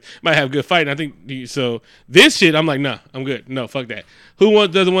Lee because it might have good fight. And I think so. This shit, I'm like, nah, I'm good. No, fuck that. Who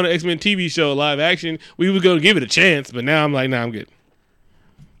doesn't want an X-Men TV show live action? We were gonna give it a chance, but now I'm like, nah, I'm good.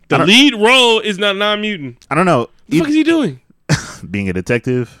 The lead role is not non-mutant. I don't know. What the fuck is he doing? Being a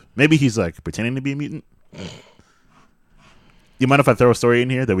detective. Maybe he's like pretending to be a mutant. You mind if I throw a story in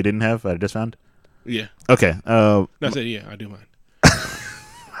here that we didn't have? I just found. Yeah. Okay. No, I said yeah. I do mind.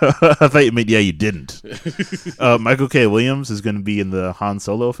 I thought you meant yeah, you didn't. Michael K. Williams is going to be in the Han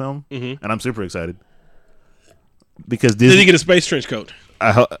Solo film, and I'm super excited because Disney. Did he get a space trench coat?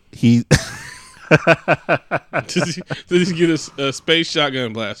 He. Did he get a space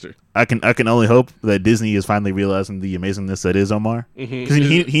shotgun blaster? I can only hope that Disney is finally realizing the amazingness that is Omar because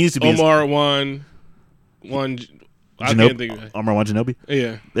he needs to be Omar Wan. one. I can't think of it. Obi-Wan Kenobi.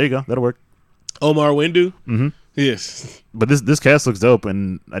 Yeah, There you go. That'll work. Omar Windu. Mm-hmm. Yes, But this cast looks dope,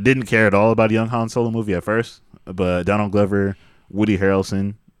 and I didn't care at all about a young Han Solo movie at first. But Donald Glover, Woody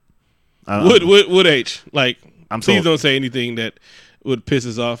Harrelson, Would H like. I'm Please sold. don't say anything that would piss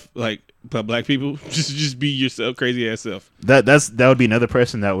us off, like by black people. Just be yourself, crazy ass self. That would be another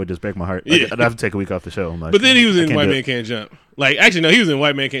person that would just break my heart. Like, Yeah. I'd have to take a week off the show. I'm like, But then he was I in can't White do Man it. Can't Jump. Like, actually, no, he was in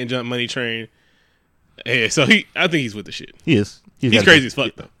White Man Can't Jump, Money Train. Yeah, so I think he's with the shit. He is. He's got crazy it. as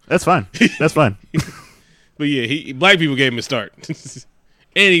fuck though. That's fine. That's fine. But yeah, black people gave him a start,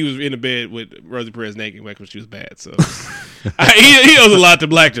 and he was in the bed with Rosie Perez naked back when she was bad. So he owes a lot to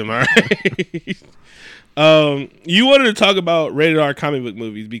blackdom. All right. You wanted to talk about rated R comic book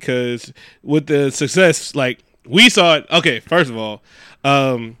movies because with the success, like we saw it. Okay, first of all,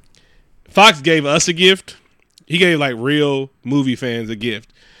 Fox gave us a gift. He gave like real movie fans a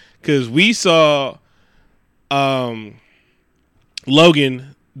gift because we saw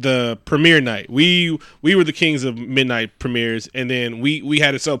Logan the premiere night. We were the kings of midnight premieres, and then we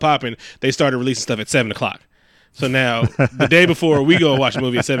had it so popping they started releasing stuff at 7:00. So now the day before we go watch a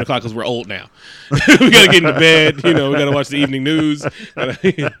movie at 7:00 because we're old now. We gotta get into bed. We gotta watch the evening news.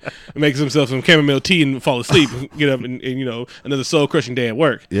 Make himself some chamomile tea and fall asleep. Get up and another soul crushing day at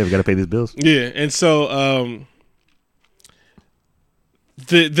work. Yeah, we got to pay these bills. Yeah, and so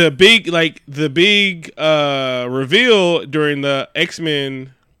the big reveal during the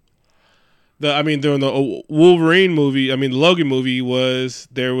X-Men. During the Wolverine movie, the Logan movie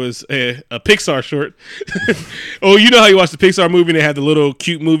there was a Pixar short. Oh, you know how you watch the Pixar movie and they had the little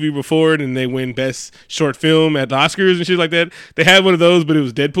cute movie before it and they win best short film at the Oscars and shit like that? They had one of those, but it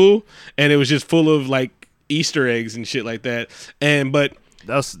was Deadpool and it was just full of like Easter eggs and shit like that. But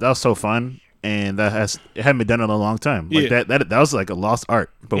that was so fun, and it hadn't been done in a long time. Like Yeah. that was like a lost art.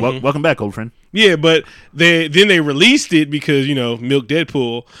 But welcome back, old friend. yeah, but they released it because milk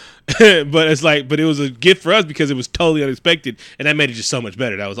Deadpool. But it was a gift for us because it was totally unexpected, and that made it just so much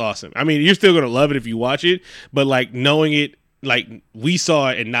better. That was awesome. You're still gonna love it if you watch it, but like knowing it, like we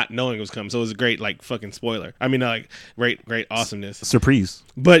saw it and not knowing it was coming, so it was a great like fucking spoiler. Great awesomeness. Surprise.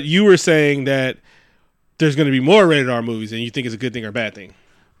 But you were saying that there's gonna be more rated R movies, and you think it's a good thing or a bad thing?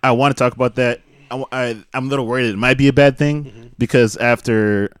 I want to talk about that. I'm a little worried it might be a bad thing because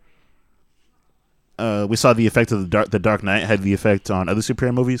after we saw the effect of the Dark Knight had the effect on other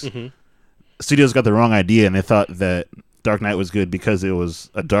superhero movies. Studios got the wrong idea and they thought that Dark Knight was good because it was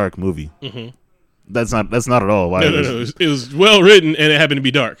a dark movie. That's not at all why. No. It was well written and it happened to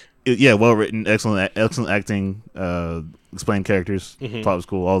be dark. Well written, excellent acting, explained characters, plot was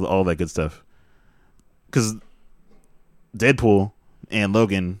cool, all that good stuff. Because Deadpool and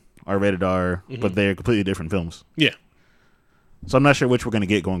Logan are rated R, but they're completely different films. Yeah. So I'm not sure which we're going to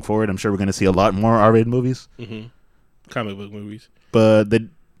get going forward. I'm sure we're going to see a lot more R-rated movies. Comic book movies. But they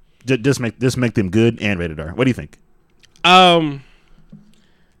just make them good and rated R. What do you think? I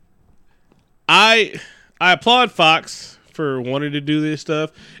applaud Fox for wanting to do this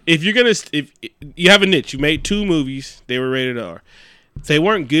stuff. If you have a niche, you made 2 movies, they were rated R. They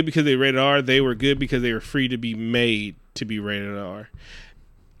weren't good because they were rated R. They were good because they were free to be made to be rated R.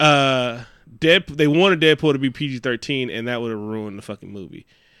 They wanted Deadpool to be PG-13, and that would have ruined the fucking movie.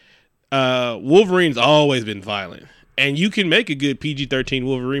 Wolverine's always been violent, and you can make a good PG-13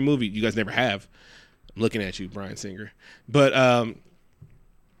 Wolverine movie. You guys never have. I'm looking at you, Bryan Singer. But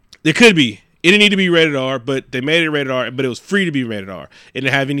it could be. It didn't need to be rated R, but they made it rated R, but it was free to be rated R. It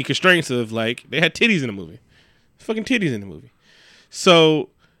didn't have any constraints of, like, they had titties in the movie. Fucking titties in the movie. So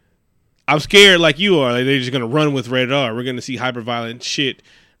I'm scared like you are. Like, they're just going to run with rated R. We're going to see hyper-violent shit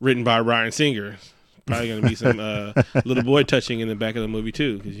written by Bryan Singer. Probably going to be some little boy touching in the back of the movie,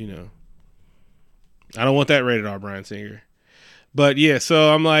 too, because, I don't want that rated R, Bryan Singer. But, yeah,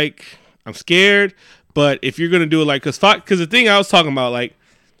 so I'm like, I'm scared. But if you're going to do it like, because the thing I was talking about, like,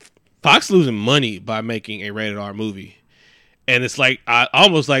 Fox losing money by making a rated R movie. And it's like,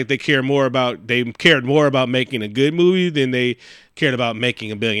 almost like they cared more about making a good movie than they cared about making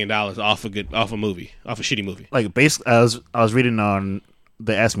 $1 billion off a shitty movie. Like, basically, I was reading on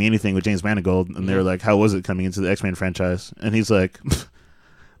the Ask Me Anything with James Mangold, and they were like, how was it coming into the X-Men franchise? And he's like,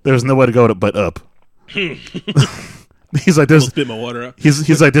 there's nowhere to go but up. He's like, I'll spit my water out.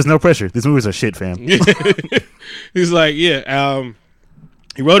 He's like, there's no pressure. These movies are shit, fam. He's like, yeah,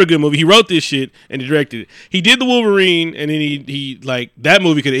 he wrote a good movie. He wrote this shit and he directed it. He did the Wolverine, and then he like, that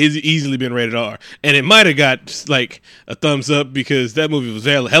movie could have easily been rated R, and it might have got like a thumbs up because that movie was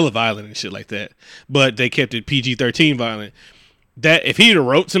hella violent and shit like that. But they kept it PG-13 violent. that if he'd have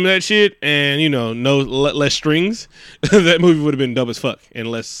wrote some of that shit and less strings, that movie would have been dope as fuck and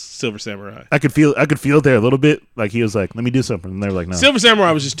less Silver Samurai. I could feel it there a little bit. Like he was like, "Let me do something," and they were like, "No." Silver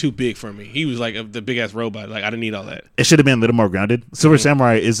Samurai was just too big for me. He was like the big ass robot. Like I didn't need all that. It should have been a little more grounded. Silver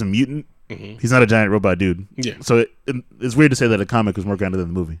Samurai is a mutant. He's not a giant robot dude. Yeah. So it's weird to say that a comic was more grounded than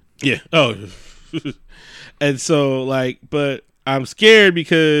the movie. Yeah. Oh. And so but I'm scared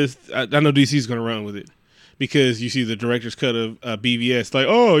because I know DC's gonna run with it. Because you see the director's cut of BVS, like,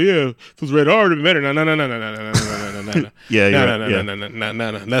 oh yeah, if it was rated R, it'd be better. No. No.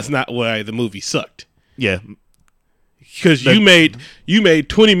 That's not why the movie sucked. Yeah, because you made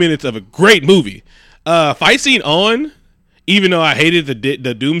 20 minutes of a great movie. Fight scene on, even though I hated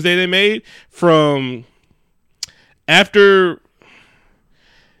the Doomsday they made from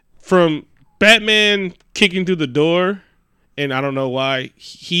Batman kicking through the door, and I don't know why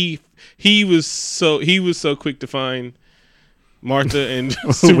he was so quick to find Martha and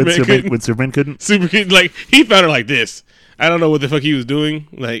Superman couldn't. Superman, like he found her like this. I don't know what the fuck he was doing.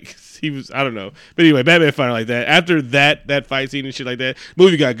 Like I don't know. But anyway, Batman found her like that. After that fight scene and shit like that,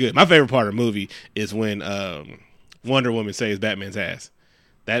 movie got good. My favorite part of the movie is when Wonder Woman saves Batman's ass.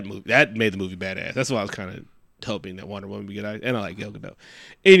 That made the movie badass. That's why I was kind of hoping that Wonder Woman would be good. And I like Gal Gadot.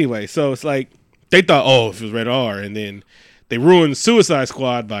 Anyway, so it's like they thought, oh, if it was rated R, and then they ruined Suicide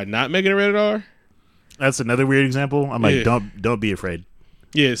Squad by not making it rated R. That's another weird example. I'm like, don't be afraid.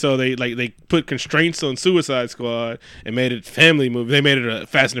 Yeah, so they put constraints on Suicide Squad and made it a family movie. They made it a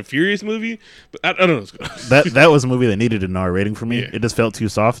Fast and Furious movie, but I don't know. that was a movie that needed an R rating for me. Yeah. It just felt too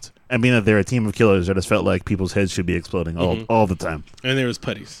soft. I mean, that they're a team of killers. I just felt like people's heads should be exploding all the time. And there was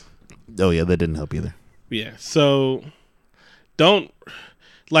putties. Oh yeah, that didn't help either. Yeah, so don't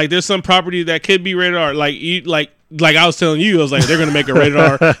there's some property that could be rated R. Like I was telling you, I was like, they're gonna make a rated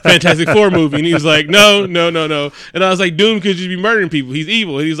R Fantastic Four movie, and he was like, no. And I was like, Doom could just be murdering people. He's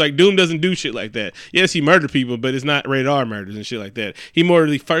evil. And he's like, Doom doesn't do shit like that. Yes, he murdered people, but it's not rated R murders and shit like that. He more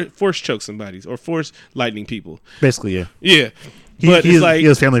really force choke somebody or force lightning people. Basically, yeah. Yeah, but he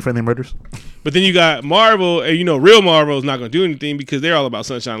has family friendly murders. But then you got Marvel, and real Marvel is not going to do anything because they're all about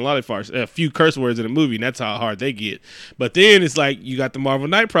sunshine and lollipops. A few curse words in a movie, and that's how hard they get. But then it's like you got the Marvel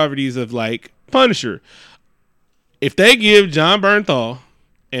Knight properties of like Punisher. If they give John Bernthal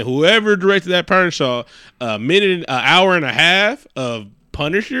and whoever directed that Punisher an hour and a half of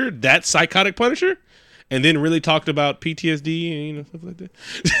Punisher, that psychotic Punisher, and then really talked about PTSD and stuff like that.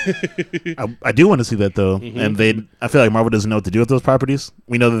 I do want to see that though, and I feel like Marvel doesn't know what to do with those properties.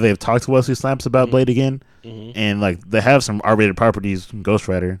 We know that they've talked to Wesley Snipes about Blade again, and like they have some R-rated properties, Ghost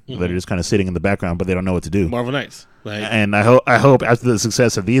Rider, that are just kind of sitting in the background, but they don't know what to do. Marvel Knights, and I hope after the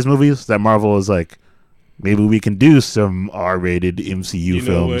success of these movies that Marvel is like, maybe we can do some R-rated MCU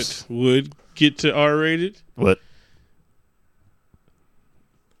films. You know what would get to R-rated? What?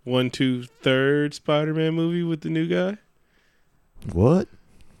 1/2/3 Spider-Man movie with the new guy. What?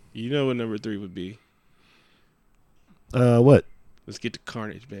 You know what number 3 would be? What? Let's get to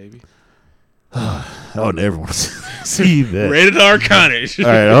Carnage, baby. I would never want to see that. Rated R Carnage. All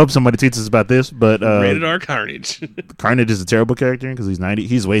right, I hope somebody teaches us about this, but Rated R Carnage. Carnage is a terrible character because he's 90.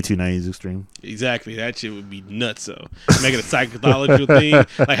 He's way too 90s extreme. Exactly, that shit would be nuts. So make it a psychological thing,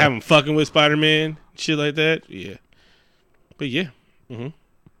 like have him fucking with Spider-Man, shit like that. Yeah, but yeah.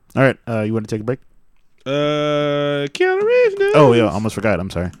 All right, you want to take a break? Keanu Reeves news. Oh yeah, almost forgot. I'm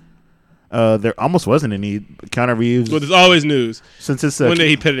sorry. There almost wasn't any Keanu Reeves. Well, there's always news. Since it's one day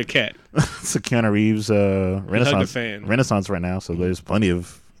he petted a cat. It's a Keanu Reeves renaissance right now, so there's plenty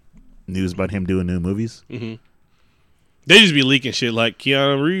of news about him doing new movies. They just be leaking shit like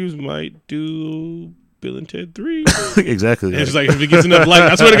Keanu Reeves might do Bill and Ted 3. Exactly. It's like if it gets enough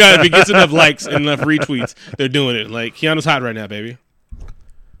likes, I swear to God, if it gets enough likes and enough retweets, they're doing it. Like Keanu's hot right now, baby.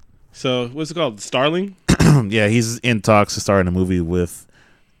 So what's it called? Starling? Yeah, he's in talks to star in a movie with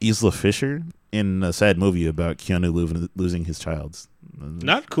Isla Fisher in a sad movie about Keanu losing his child.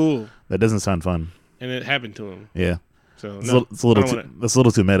 Not cool. That doesn't sound fun. And it happened to him. Yeah. So it's a little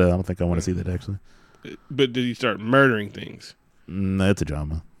too meta. I don't think I want to see that actually. But did he start murdering things? No, it's a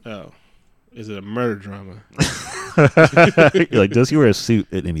drama. Oh. Is it a murder drama? You're like, does he wear a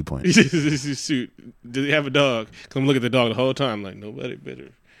suit at any point? His suit. Does he have a dog? Come look at the dog the whole time. Like, nobody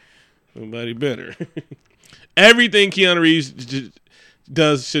better. Everything Keanu Reeves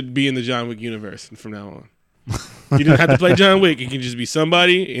does should be in the John Wick universe from now on. You don't have to play John Wick. It can just be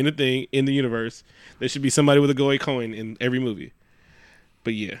somebody in a thing in the universe. There should be somebody with a gold coin in every movie.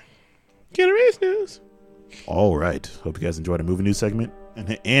 But yeah. Keanu Reeves news. All right. Hope you guys enjoyed our movie news segment.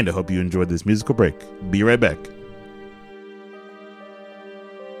 And I hope you enjoyed this musical break. Be right back.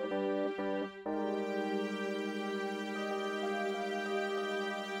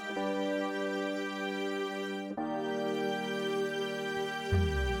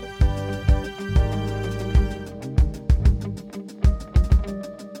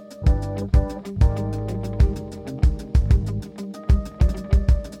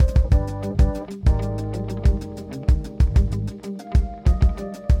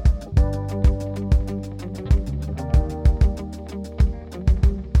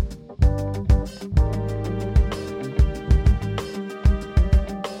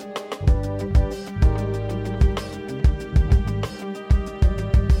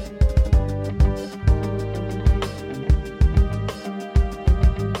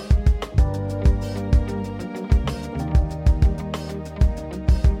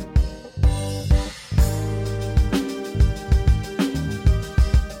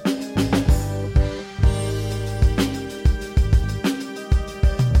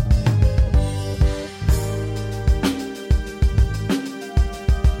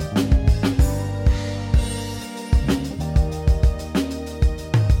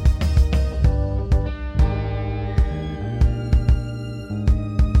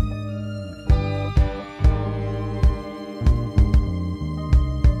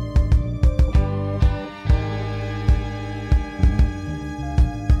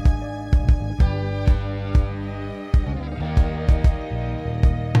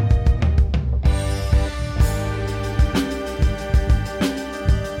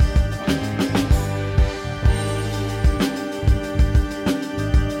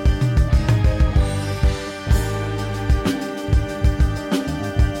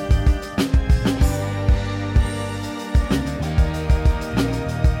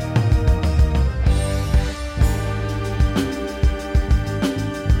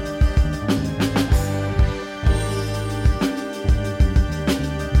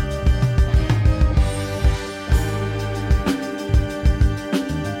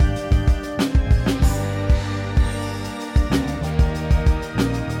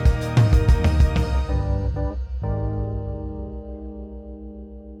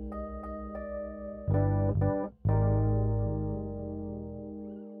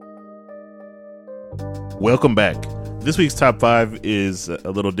 Welcome back. This week's top 5 is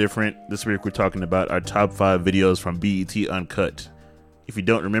a little different. This week we're talking about our top 5 videos from BET Uncut. If you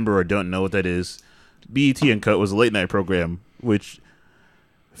don't remember or don't know what that is, BET Uncut was a late night program which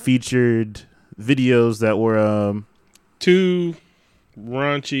featured videos that were too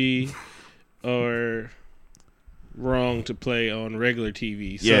raunchy or wrong to play on regular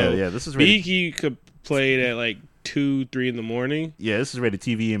TV. So yeah. This is rated, BET could play it at like 2, 3 in the morning. Yeah, this is rated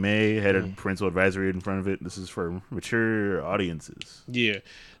TVMA. Had a parental advisory in front of it. This is for mature audiences. Yeah,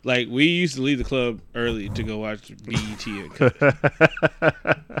 like we used to leave the club early to go watch BET Uncut. Because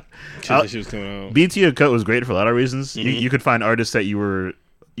the shit was coming on. BET Uncut was great for a lot of reasons. You could find artists that you were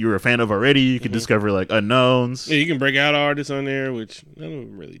a fan of already. You could discover like unknowns. Yeah, you can break out artists on there, which none of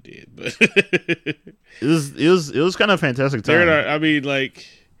them really did, but it was kind of a fantastic time. I mean, like,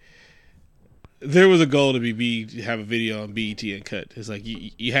 there was a goal to have a video on BET Uncut. It's like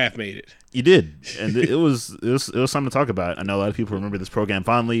you half made it. You did, and it was something to talk about. I know a lot of people remember this program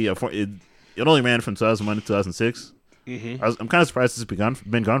fondly. It only ran from 2001 to 2006. I'm kind of surprised it's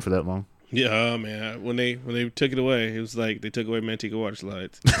been gone for that long. Yeah, man. When they took it away, it was like they took away Manteca water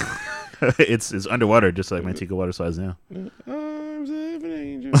slides. It's underwater, just like Manteca water slides now. Arms of an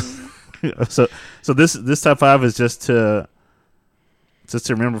angel. So this top 5 is just to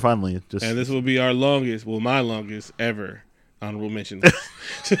remember fondly. And this will be my longest ever honorable mention.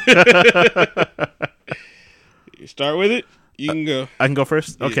 You start with it. You can go. I can go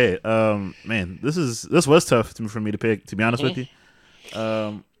first. Yeah. Okay. Man, this was tough for me to pick. To be honest with you,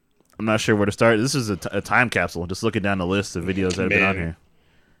 I'm not sure where to start. This is a time capsule. Just looking down the list of videos that have been on here.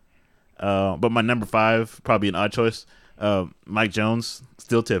 But my number 5, probably an odd choice. Mike Jones,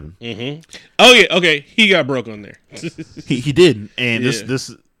 Still Tipping. Oh yeah, okay. He got broke on there. he did, and Yeah. this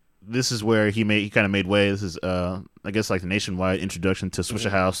is where he kind of made way. This is I guess like the nationwide introduction to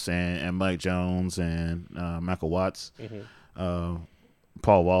Swishahouse and Mike Jones and Michael Watts, Paul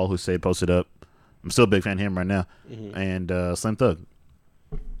Wall, who say Post It Up. I'm still a big fan of him right now, and Slim Thug.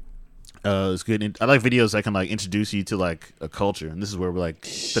 It's good. I like videos that can like introduce you to like a culture, and this is where like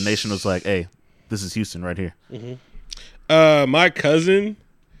the nation was like, "Hey, this is Houston right here." My cousin,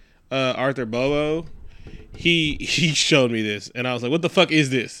 Arthur Bobo, he showed me this, and I was like, "What the fuck is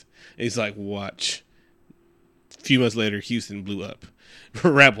this?" And he's like, "Watch." A few months later, Houston blew up,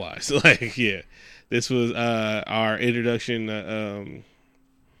 rap wise. Like, yeah, this was our introduction to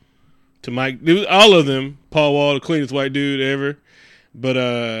Mike. It was all of them. Paul Wall, the cleanest white dude ever,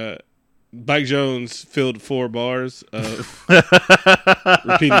 but Mike Jones filled 4 bars of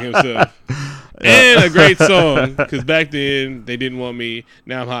repeating himself. And a great song, because back then they didn't want me.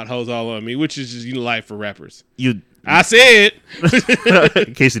 Now I'm hot, hoes all on me, which is just life for rappers. I said,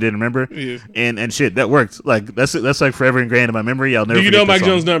 in case you didn't remember, yeah. and shit, that worked. Like that's like forever ingrained in my memory. I'll never. Do you know Mike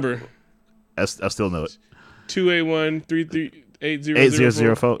Jones' number? I still know it.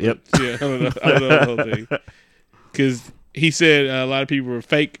 281-338-0004. Yep. Yeah, I don't know the whole thing, because he said a lot of people were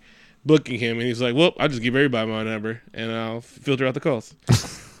fake booking him, and he's like, "Well, I'll just give everybody my number, and I'll filter out the calls."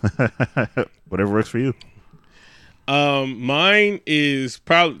 Whatever works for you. Mine is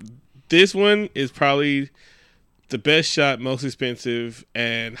probably the best shot, most expensive,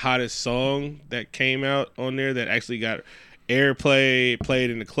 and hottest song that came out on there that actually got airplay, played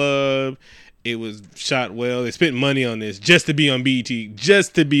in the club. It was shot well. They spent money on this just to be on BET.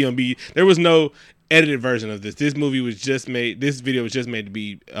 There was no edited version of this. This video was just made to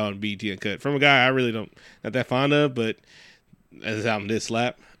be on BET Uncut from a guy I really not that fond of, but this album did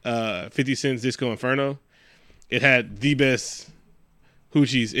slap. 50 Cent's Disco Inferno. It had the best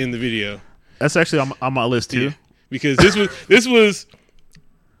hoochies in the video. That's actually on my list too. Yeah, because this was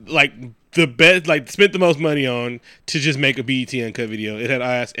like the best, like spent the most money on to just make a BET Uncut video. It had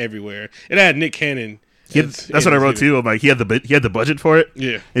ass everywhere. It had Nick Cannon. That's what I wrote too. I'm like, he had the budget for it.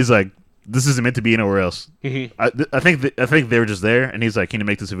 Yeah, he's like, this isn't meant to be anywhere else. I think they were just there, and he's like, can you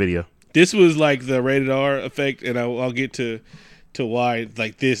make this a video? This was like the rated R effect, and I'll get to why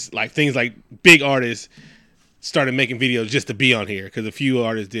like this, like things like big artists started making videos just to be on here, because a few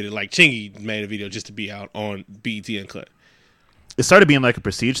artists did it. Like Chingy made a video just to be out on BET Uncut. It started being like a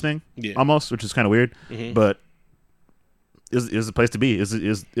prestige thing, almost, which is kind of weird, but it was a place to be. It was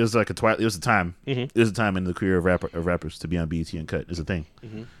like it was a time. It was a time in the career of rappers to be on BET Uncut is a thing.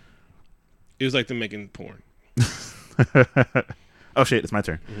 It was like them making porn. Oh shit, it's my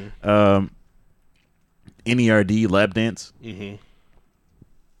turn. NERD Lap Dance. It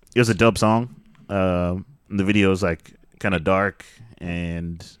was a dope song. The video was like kind of dark,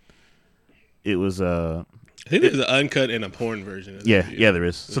 and it was I think there's an uncut and a porn version of yeah, there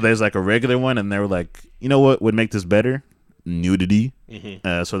is. So there's like a regular one, and they were like, you know what would make this better? nudity.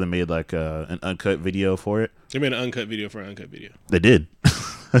 So they made like an uncut video for it. They made an uncut video for an uncut video. They did.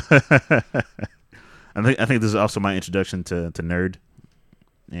 I think this is also my introduction to Nerd,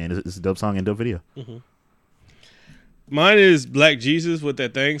 and it's a dope song and dope video. Mine is Black Jesus. What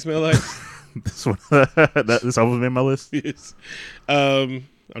that thing smell like? This one, this almost made my list. Yes. I'm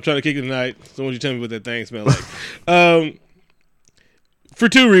trying to kick it tonight. So won't you tell me what that thing smell like? For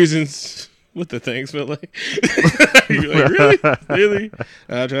two reasons. What the thing smell like? You're like, really?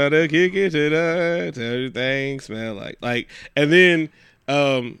 I'm trying to kick it tonight. Tell the thing smell like. And then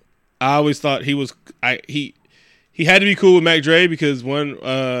I always thought he had to be cool with Mac Dre because one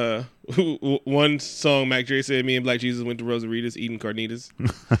song Mac Dre said, "Me and Black Jesus went to Rosarita's eating carnitas."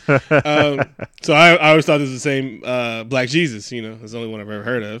 So I always thought this was the same Black Jesus. You know, it's the only one I've ever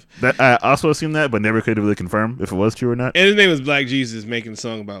heard of. I also assumed that, but never could really confirm if it was true or not. And his name was Black Jesus, making a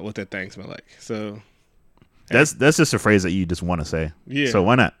song about what that thing smelled like. So that's just a phrase that you just want to say. Yeah. So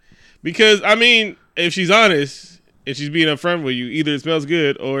why not? Because I mean, if she's honest. If she's being upfront with you, either it smells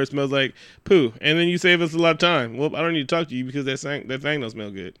good or it smells like poo, and then you save us a lot of time. Well, I don't need to talk to you because that thing don't smell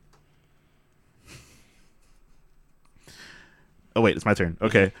good. Oh wait, it's my turn.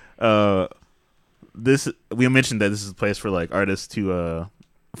 Okay, this we mentioned that this is a place for like artists to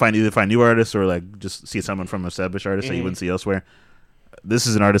find new artists or like just see someone from established artists that you wouldn't see elsewhere. This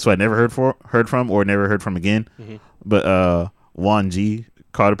is an artist who I never heard from or never heard from again, but Juan G,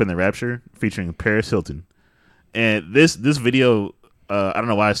 Caught Up in the Rapture, featuring Paris Hilton. And this video, I don't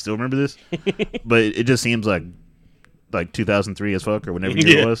know why I still remember this, but it just seems like 2003 as fuck or whenever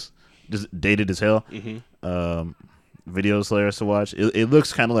year it was, just dated as hell. Videos hilarious to watch. It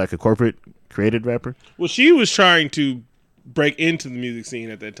looks kind of like a corporate created rapper. Well, she was trying to break into the music scene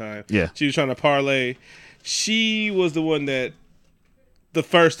at that time. Yeah, she was trying to parlay. She was the one that the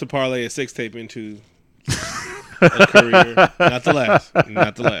first to parlay a sex tape into a career. Not the last.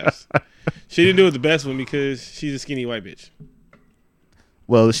 Not the last. She didn't do it the best one because she's a skinny white bitch.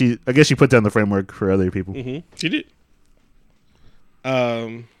 Well, I guess she put down the framework for other people. She did.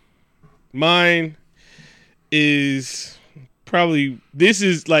 Mine is probably this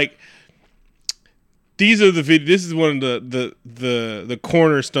is one of the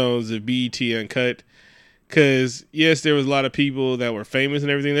cornerstones of BET Uncut. Because yes, there was a lot of people that were famous and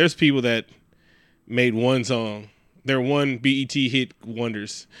everything. There's people that made one song. They're one BET hit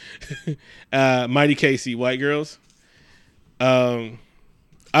wonders. Mighty Casey, White Girls. I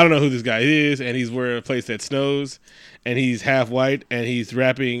don't know who this guy is, and he's wearing a place that snows, and he's half white, and he's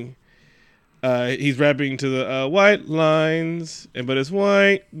rapping. He's rapping to the white lines, but it's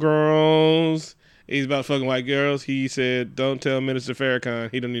white girls. He's about fucking white girls. He said, "Don't tell Minister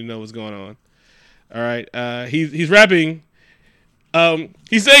Farrakhan. He don't even know what's going on." All right. He's rapping.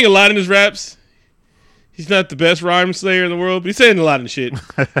 He's saying a lot in his raps. He's not the best rhyme slayer in the world, but he's saying a lot of shit.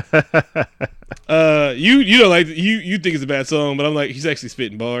 You don't like you think it's a bad song, but I'm like he's actually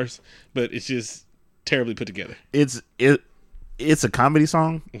spitting bars, but it's just terribly put together. It's a comedy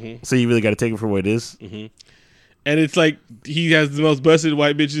song, so you really got to take it for what it is. And it's like he has the most busted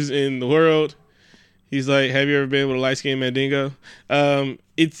white bitches in the world. He's like, "Have you ever been with a light skinned Mandingo?"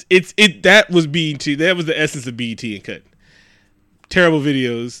 That was BET. That was the essence of BET Uncut. Terrible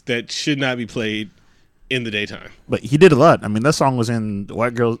videos that should not be played in the daytime. But he did a lot. I mean, that song was in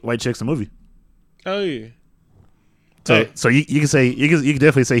White Chicks, the movie. Oh yeah. So you can say you can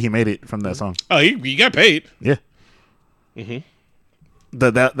definitely say he made it from that song. Oh, he got paid. Yeah.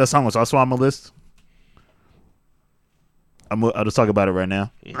 That song was also on my list. I'll just talk about it right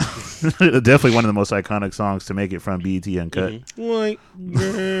now. Definitely one of the most iconic songs to make it from BET Uncut. White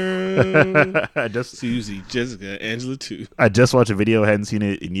girl. Susie, Jessica, Angela too. I just watched a video. Hadn't seen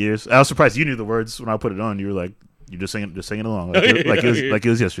it in years. I was surprised you knew the words when I put it on. You were like, you're just singing along, like it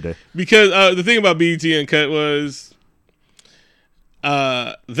was yesterday. Because the thing about BET Uncut was,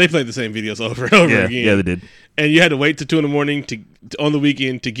 they played the same videos over and over again. Yeah, they did. And you had to wait till 2 a.m. on the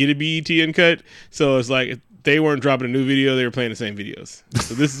weekend to get a BET Uncut. So it's like they weren't dropping a new video; they were playing the same videos.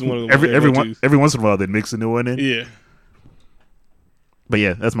 So this is one of the every once in a while they mix a new one in. Yeah. But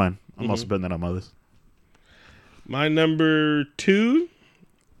yeah, that's mine. I'm also putting that on my list. My number 2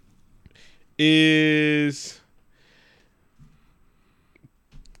 is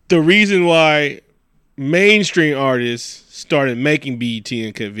the reason why mainstream artists started making BET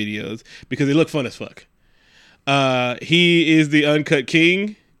Uncut videos, because they look fun as fuck. He is the Uncut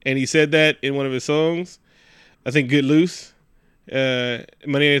King, and he said that in one of his songs. I think Good Loose. Money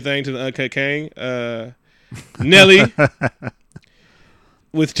Anything to the Uncut King. Nelly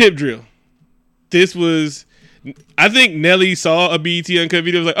with Tip Drill. This was, I think Nelly saw a BET Uncut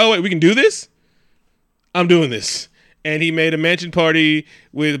video, was like, oh wait, we can do this? I'm doing this. and he made a mansion party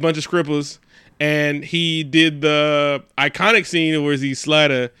with a bunch of scribbles, and he did the iconic scene where he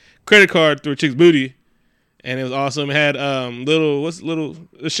slide a credit card through a chick's booty, and it was awesome. It had Shawty,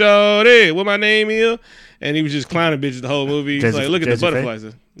 what my name is, and he was just clowning bitches the whole movie. He's like, look at the butterflies.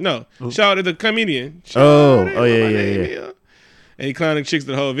 No, Shawty the comedian. Shawty, yeah. And he clowning chicks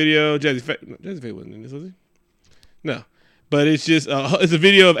the whole video. Jazzy Faye wasn't in this, was he? No, but it's just it's a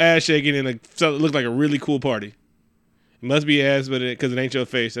video of ass shaking and it looked like a really cool party. It must be ass, but because it ain't your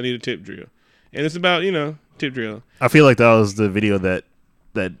face, I need a tip drill, and it's about tip drill. I feel like that was the video that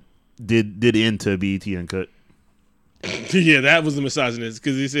did into BET Uncut. Yeah, that was the misogynist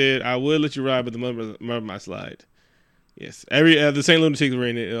because he said, "I would let you ride, but the mother might slide." Yes, the St. Lunatics were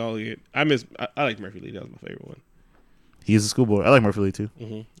in it. All it. I liked Murphy Lee. That was my favorite one. He's a schoolboy. I like Murphy Lee too.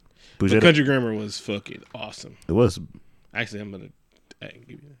 Mm-hmm. But Country Grammar was fucking awesome. It was. Actually, I'm gonna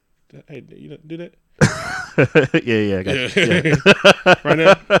give you that. Hey, you do that? yeah, I got you. Right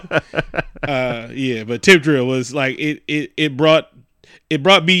now. Yeah, but Tip Drill was like it brought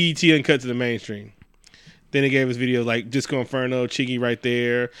BET Uncut to the mainstream. Then it gave us videos like Disco Inferno, Chiggy right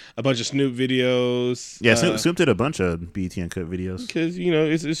there, a bunch of Snoop videos. Yeah, Snoop did a bunch of BET Uncut videos. Because,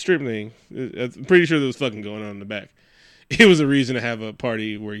 it's a strip thing. I'm pretty sure there was fucking going on in the back. It was a reason to have a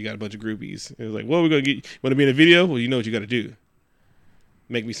party where you got a bunch of groupies. It was like, what are we going to get? Want to be in a video? Well, you know what you got to do.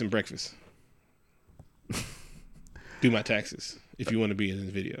 Make me some breakfast. Do my taxes if you want to be in the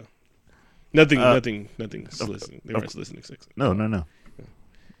video. Nothing soliciting. They weren't soliciting sex. No.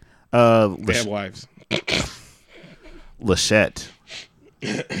 They have wives. Lachette.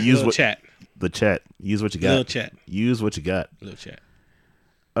 Use what chat. The chat. Use what you got. Little chat. Use what you got. Little chat.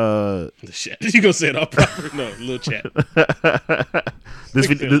 The chat. You gonna say it all proper? No, little chat.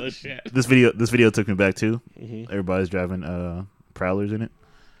 This video took me back too. Mm-hmm. Everybody's driving Prowlers in it.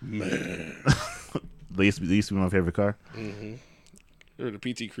 Man, they used to be my favorite car. Mm-hmm. The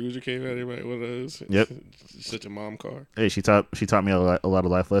PT Cruiser came out. Everybody, one of those. Yep. It's such a mom car. Hey, she taught me a lot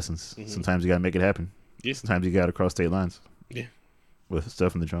of life lessons. Mm-hmm. Sometimes you gotta make it happen. Yeah. Sometimes you gotta cross state lines. Yeah. With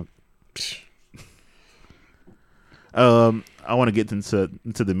stuff in the trunk. I want to get into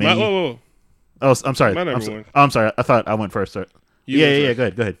the main. Whoa. Oh, I'm sorry. My number one. I'm sorry. I thought I went first. Sorry. Yeah. Go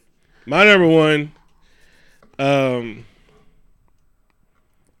ahead. My number one.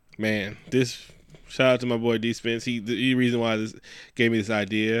 Man, this. Shout out to my boy D Spence. The reason why this gave me this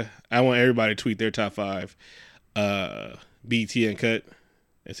idea. I want everybody to tweet their top 5 BT Uncut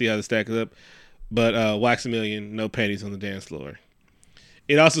and see how the stack is up. But Waxamillion, no panties on the dance floor.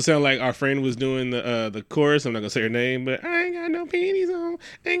 It also sounded like our friend was doing the chorus. I'm not gonna say her name, but I ain't got no panties on.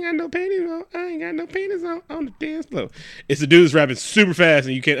 I ain't got no panties on. I ain't got no panties on the dance floor. It's the dude that's rapping super fast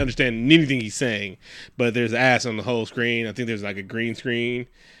and you can't understand anything he's saying. But there's ass on the whole screen. I think there's like a green screen.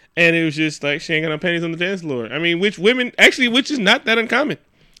 And it was just like, she ain't got no panties on the dance floor. I mean, which is not that uncommon.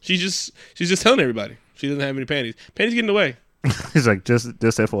 She's just telling everybody she doesn't have any panties. Panties getting away. He's like, just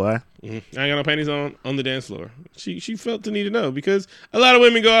FYI. Mm-hmm. I ain't got no panties on the dance floor. She felt the need to know because a lot of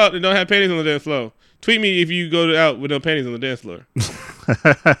women go out and don't have panties on the dance floor. Tweet me if you go out with no panties on the dance floor.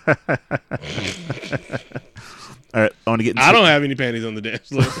 All right, I want to get. I don't have any panties on the dance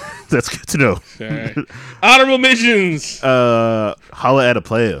floor. That's good to know. All right. Honorable mentions. Holla at a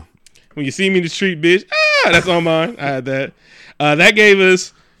player. When you see me in the street, bitch. That's on mine. I had that. That gave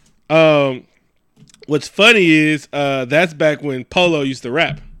us. What's funny is that's back when Polo used to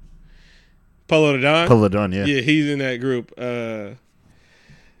rap. Polo the Don. Polo the Don, yeah. Yeah, he's in that group. Let's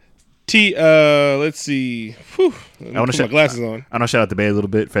see. Whew. I want to put my glasses on. I want to shout out the Bay a little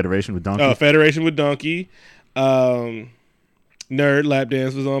bit. Federation with Donkey. Oh, Federation with Donkey. Nerd Lap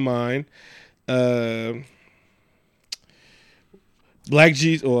Dance was on mine. Black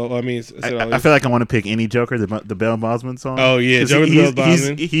G's. Or I mean, I feel like I want to pick any Joker, the Bell Bosman song. Oh yeah, Joker the Bell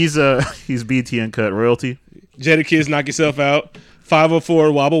Bosman. He's BT Uncut royalty. Jadakiss, Knock Yourself Out.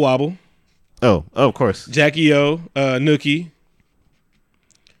 504 Wobble Wobble. Oh, of course. Jackie O, Nookie.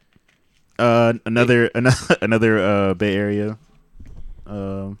 Another Bay Area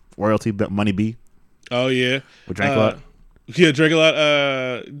royalty, Money B. Oh yeah, we drank a lot. Yeah, drank a lot.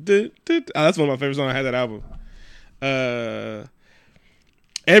 That's one of my favorite songs. I had that album.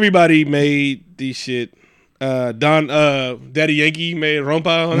 Everybody made these shit. Daddy Yankee made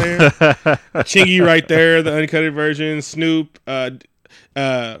Rompa on there. Chingy right there, the uncutted version. Snoop,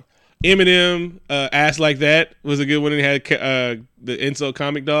 Eminem, Ass Like That was a good one. And had the Insult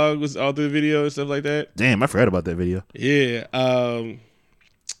Comic Dog was all through the video and stuff like that. Damn, I forgot about that video. Yeah.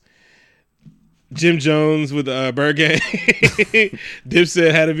 Jim Jones with Bird Gang.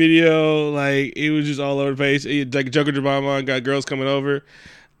 Dipset had a video. Like, it was just all over the place. Like Joker Jabama got girls coming over.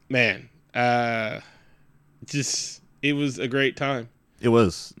 Man, just it was a great time. It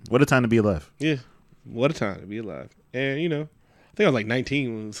was. What a time to be alive. Yeah, what a time to be alive. And you know, I think I was like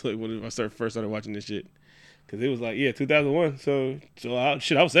 19 when I first started watching this shit. Because it was like 2001. So I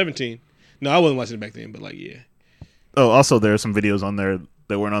was 17. No, I wasn't watching it back then, but like Oh, also there are some videos on there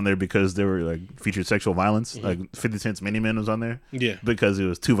that weren't on there because they were like featured sexual violence. Mm-hmm. Like 50 Cent's Mini Men was on there. Yeah. Because it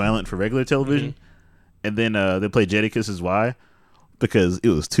was too violent for regular television. Mm-hmm. And then they played Jadakiss' Why because it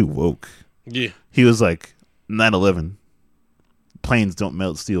was too woke. Yeah. He was like 9/11. Planes don't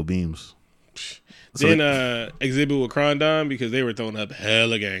melt steel beams. So then Exhibit with Crondon because they were throwing up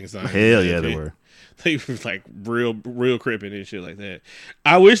hella gang signs. Hell yeah, they were. They were like real crippin' and shit like that.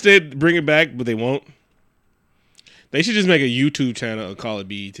 I wish they'd bring it back, but they won't. They should just make a YouTube channel and call it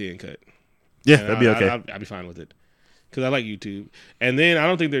BET and Cut. Yeah, and that'd be okay. I'd be fine with it because I like YouTube. And then I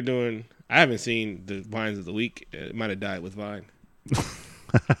don't think they're doing. I haven't seen the Vines of the Week. It might have died with Vine.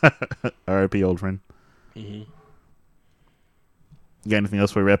 R.I.P. old friend. Mm-hmm. You got anything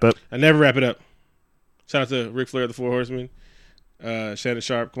else before we wrap up? I never wrap it up. Shout out to Ric Flair, the Four Horsemen, Shannon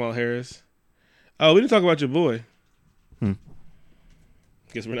Sharp, Kamala Harris. Oh, we didn't talk about your boy.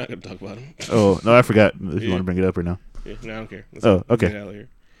 Guess we're not going to talk about him. Oh, no, I forgot if you want to bring it up or no. Yeah, no, I don't care. Okay. Get out of here.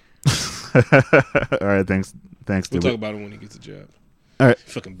 All right, thanks. We'll talk about him when he gets a job. All right.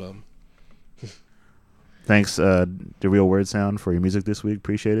 Fucking bum. Thanks, The Real Word Sound, for your music this week.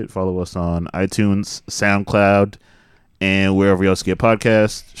 Appreciate it. Follow us on iTunes, SoundCloud, and wherever else you get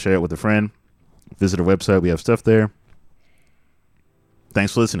podcasts. Share it with a friend. Visit our website. We have stuff there.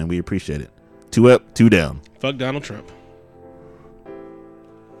 Thanks for listening. We appreciate it. 2 up, 2 down. Fuck Donald Trump.